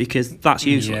Graham on because that's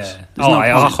useless. Yeah.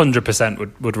 I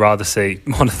 100% would rather see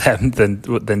one of them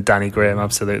than Danny Graham,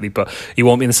 absolutely. But he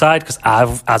won't be in the side because,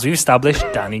 as we've established,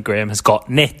 Danny Graham has got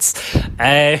nits.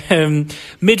 Midfield,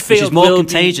 which is more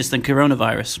contagious than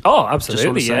coronavirus. Oh,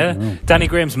 absolutely, yeah. Danny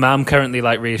Graham's mum currently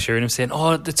reassuring him, saying,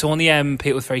 "Oh, it's only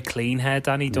people with very clean hair,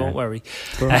 Danny. Don't worry."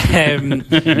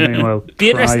 Meanwhile,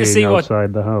 be interesting to see what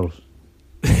outside the house.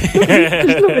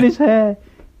 Just look at his hair.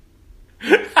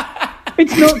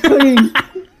 It's not clean.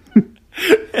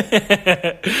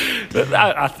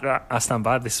 I stand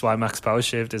by. This is why Max Power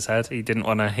shaved his head. He didn't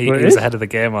want to. He was ahead of the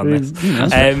game on this.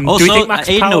 Also, do we think Max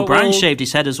Aidan O'Brien shaved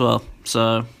his head as well?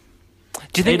 So,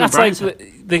 do you think that's like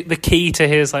the key to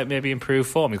his maybe improved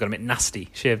form? He's got a bit nasty.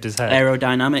 Shaved his head,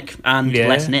 aerodynamic, and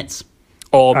less nits.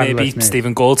 Or maybe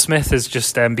Stephen Goldsmith has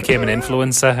just became an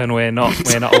influencer and we're not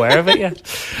aware of it yet.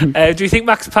 Do you think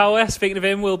Max Power, speaking of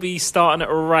him, will be starting at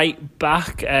right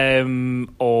back? I know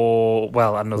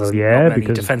there's not many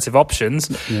defensive options,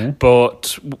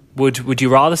 but would you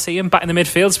rather see him back in the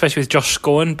midfield, especially with Josh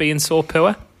Scowen being so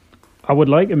poor? I would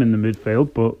like him in the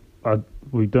midfield, but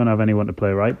we don't have anyone to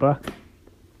play right back.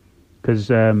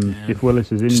 Because if Willis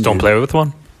is injured... Just don't play with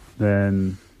one.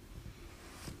 Then...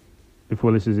 If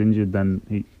Willis is injured,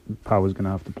 then Power's going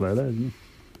to have to play there, isn't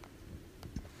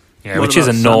he? Yeah, which is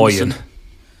annoying. Sanderson?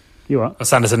 You what?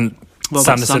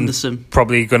 Sanderson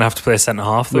probably going to have to play centre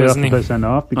half, though, isn't he? Play centre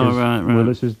half because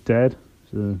Willis is dead.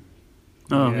 So.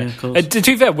 Of course. To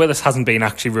be fair, Willis hasn't been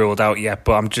actually ruled out yet,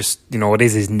 but I'm just, it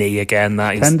is his knee again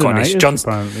that he's got his Johnson.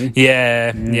 Apparently.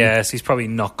 Yeah. So he's probably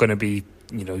not going to be.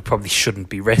 He probably shouldn't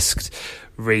be risked,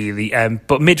 really.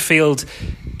 But midfield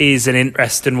is an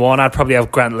interesting one. I'd probably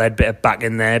have Grant Ledbetter back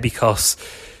in there because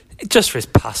just for his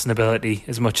passing ability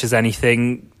as much as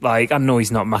anything. I know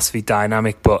he's not massively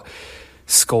dynamic, but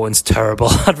scoring's terrible.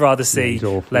 I'd rather see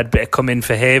Ledbetter come in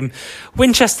for him.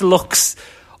 Winchester looks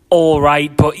all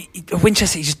right, but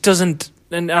Winchester he just doesn't.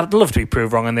 And I'd love to be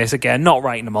proved wrong on this again. Not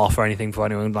writing him off or anything for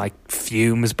anyone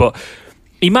fumes, but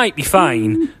he might be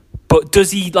fine. But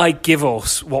does he give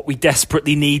us what we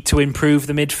desperately need to improve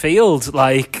the midfield?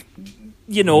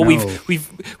 No.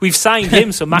 We've signed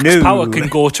him so Max Power can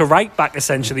go to right back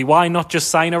essentially. Why not just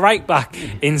sign a right back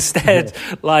instead?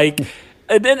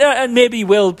 And maybe he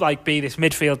will be this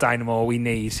midfield dynamo we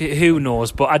need. Who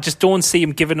knows? But I just don't see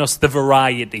him giving us the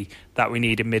variety that we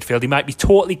need in midfield. He might be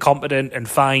totally competent and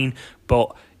fine,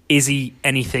 but is he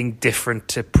anything different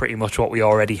to pretty much what we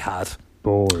already had?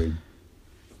 Boring.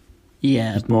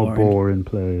 Yeah, just more boring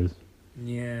players.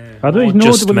 Yeah, I don't.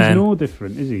 He's men. no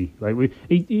different, is he? Like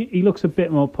he looks a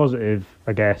bit more positive,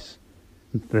 I guess,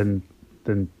 than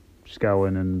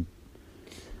Scowen and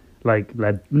like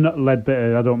not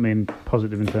Ledbetter. I don't mean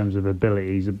positive in terms of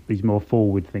ability. He's more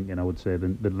forward thinking, I would say,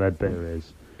 than Ledbetter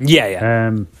is.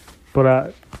 Yeah.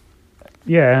 But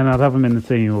and I'd have him in the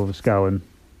team over Scowen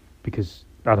because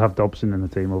I'd have Dobson in the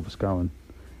team over Scowen.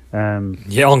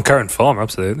 On current form,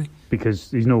 absolutely.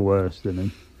 Because he's no worse than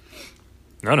him.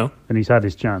 No. And he's had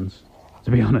his chance,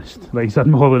 to be honest. Like, he's had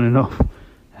more than enough.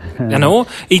 I know.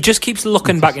 He just keeps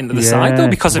looking back into the side, though,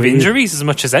 because of injuries as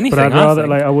much as anything.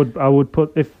 But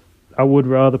I would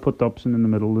rather put Dobson in the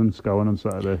middle than Scowen on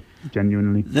Saturday.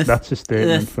 Genuinely. That's a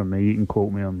statement from me. You can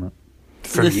quote me on that.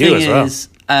 From you as well. Is,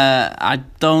 I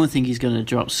don't think he's going to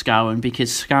drop Scowen because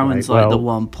Scowen's the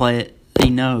one player he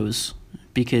knows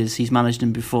because he's managed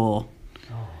him before.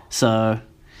 So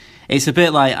it's a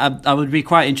bit like I would be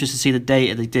quite interested to see the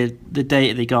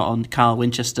data they got on Carl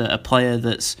Winchester, a player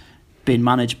that's been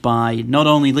managed by not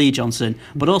only Lee Johnson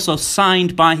but also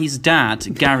signed by his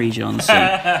dad, Gary Johnson.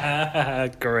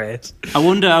 Great. I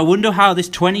wonder how this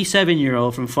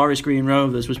 27-year-old from Forest Green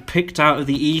Rovers was picked out of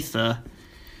the ether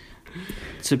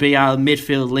to be our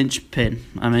midfield linchpin.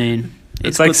 I mean,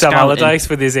 it's like Sam Allardyce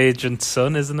with his agent's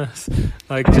son, isn't it?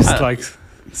 Like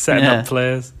setting up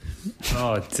players.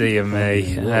 Oh dear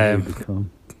me!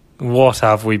 What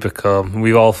have we become?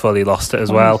 We've all fully lost it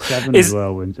as well. As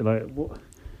well, Winter. Like,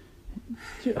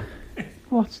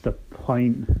 what's the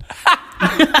point?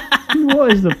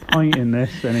 What is the point in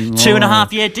this anymore?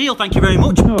 2.5 year deal. Thank you very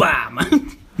much. No. Bam.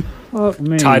 Fuck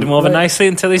me. Tied him over nicely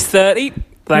until he's 30.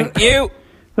 Thank you.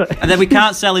 And then we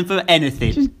can't sell him for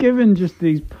anything. Just giving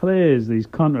these players these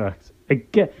contracts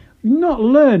again, not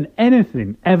learn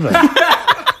anything ever.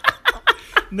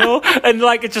 No, and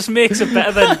it just makes it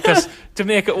better then, because to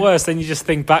make it worse, then you just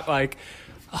think back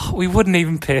we wouldn't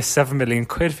even pay £7 million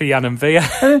for Jan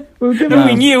M'Vila.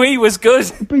 We knew he was good.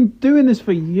 We've been doing this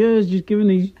for years, just giving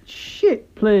these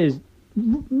shit players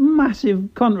massive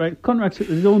contracts that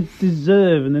they don't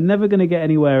deserve, and they're never going to get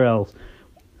anywhere else.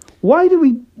 Why do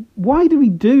we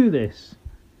do this?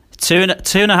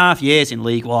 2.5 years in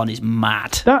League One is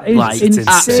mad. That is insane.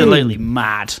 Absolutely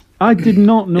mad. I did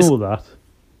not know that.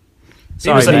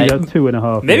 Sorry, mate.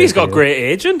 2.5. Maybe he's got a great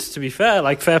agent, to be fair.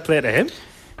 Fair play to him.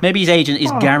 Maybe his agent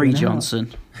is Gary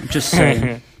Johnson. I'm just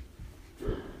saying.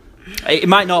 It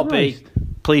might not be.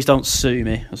 Please don't sue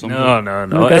me or something.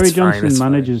 No. Gary Johnson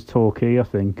manages Torquay, I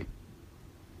think.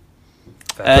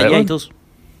 Yeah, he does.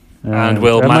 And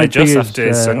will manage us after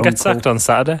his son gets sacked on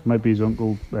Saturday. Might be his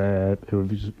uncle, who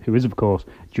is, of course,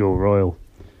 Joe Royle.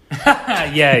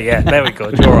 Yeah, there we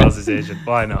go. Joe Royle's his agent.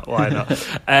 Why not?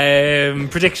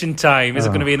 Prediction time. Is it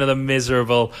going to be another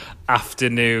miserable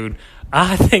afternoon?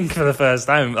 I think for the first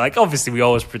time, obviously we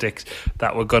always predict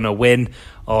that we're going to win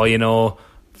or,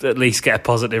 at least get a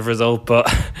positive result,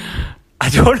 but I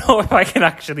don't know if I can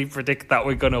actually predict that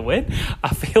we're going to win. I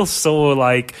feel so,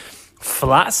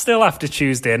 flat still after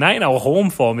Tuesday night, and our home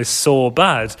form is so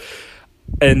bad.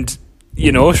 And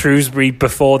Shrewsbury,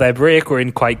 before their break, were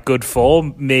in quite good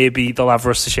form. Maybe they'll have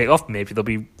rust to shake off. Maybe they'll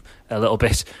be a little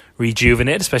bit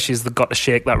rejuvenated, especially as they've got to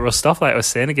shake that rust off, like I was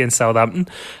saying, against Southampton.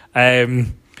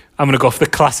 I'm going to go for the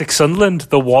classic Sunderland,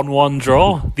 the 1-1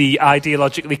 draw, the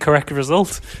ideologically correct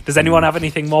result. Does anyone have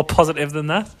anything more positive than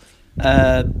that?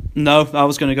 No, I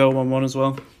was going to go 1-1 as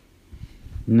well.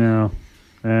 No.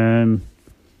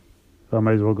 I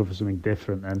might as well go for something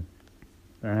different then.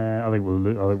 I think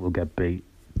we'll get beat.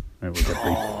 I think we'll get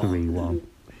beat 3-1.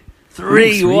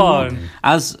 3-1.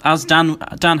 As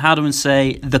Dan Hadden would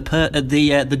say,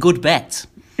 the good bet,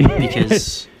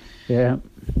 because yeah,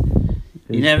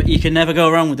 you can never go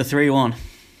wrong with the 3-1.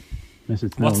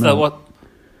 What?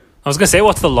 I was going to say,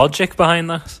 what's the logic behind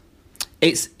that?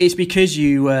 It's because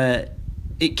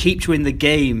it keeps you in the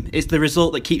game. It's the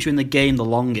result that keeps you in the game the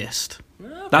longest.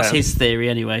 Okay. That's his theory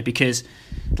anyway, because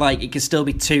it could still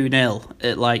be 2-0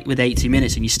 at with 80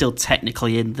 minutes and you're still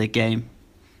technically in the game.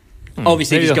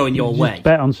 Obviously, if it's going your way.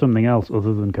 Bet on something else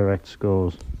other than correct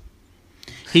scores.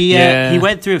 He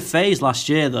went through a phase last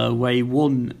year though where he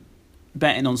won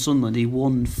betting on Sunderland. He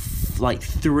won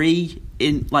three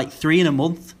in a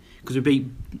month because we beat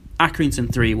Accrington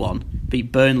 3-1,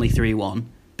 beat Burnley 3-1,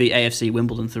 beat AFC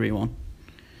Wimbledon 3-1.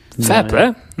 Fair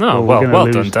play. No, well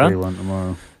done, Dan. 3-1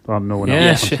 tomorrow. No one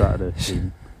else on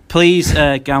Saturday. Please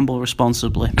gamble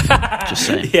responsibly. Just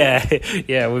saying.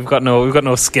 Yeah, we've got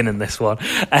no skin in this one.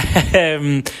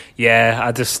 I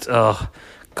just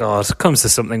it comes to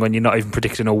something when you're not even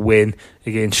predicting a win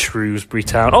against Shrewsbury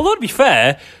Town. Although to be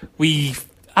fair, I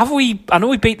know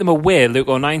we beat them away. Luke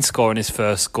O'Nien scoring his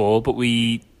first goal, but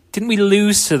we didn't we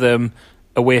lose to them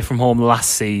away from home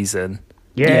last season?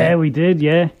 Yeah, we did.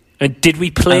 Yeah. And did we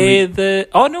play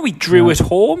we drew at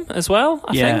home as well,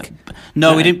 I think.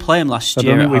 No, we didn't play them last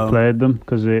year. I don't think we played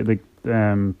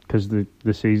them because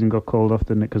the season got called off,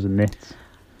 didn't it, because of nits.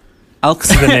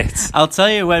 I'll tell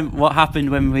you what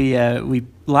happened when we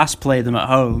last played them at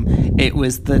home. It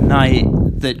was the night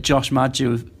that Josh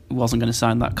Maggio wasn't going to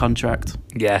sign that contract.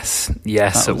 Yes,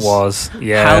 it was.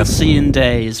 Yeah, halcyon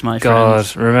days, my friend.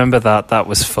 God, remember that? That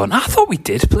was fun. I thought we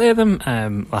did play them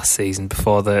last season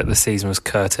before the season was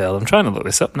curtailed. I'm trying to look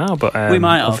this up now, but we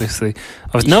might have. Obviously,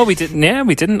 no, we didn't. Yeah,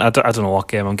 we didn't. I don't know what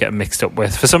game I'm getting mixed up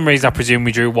with. For some reason, I presume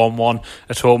we drew 1-1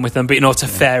 at home with them. But it's a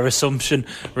fair assumption,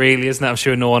 really, isn't it? I'm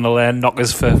sure no one will knock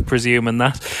us for presuming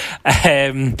that.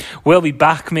 We'll be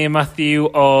back, me and Matthew,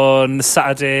 on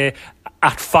Saturday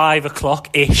at 5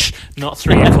 o'clock-ish, not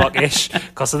 3 o'clock-ish,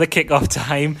 because of the kick-off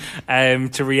time,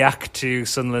 to react to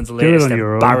Sunderland's latest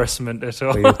embarrassment at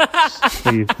all.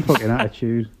 For your fucking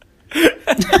attitude.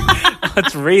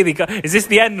 That's really good. Is this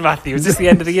the end, Matthew? Is this the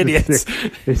end of the idiots?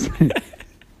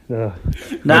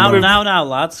 Now,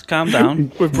 lads, calm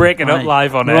down. We're breaking up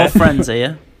live on air. We're all friends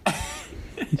here.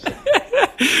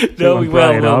 No, we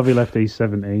will. Harvey left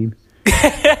E17.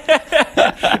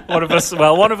 One of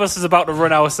us is about to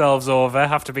run ourselves over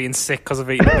after being sick because of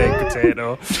eating a baked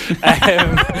potato.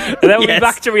 And then we'll be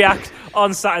back to react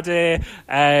on Saturday.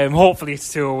 Hopefully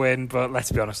it's to a win, but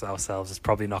let's be honest with ourselves, it's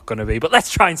probably not going to be. But let's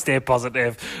try and stay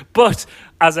positive. But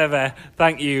as ever,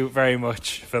 thank you very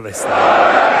much for listening.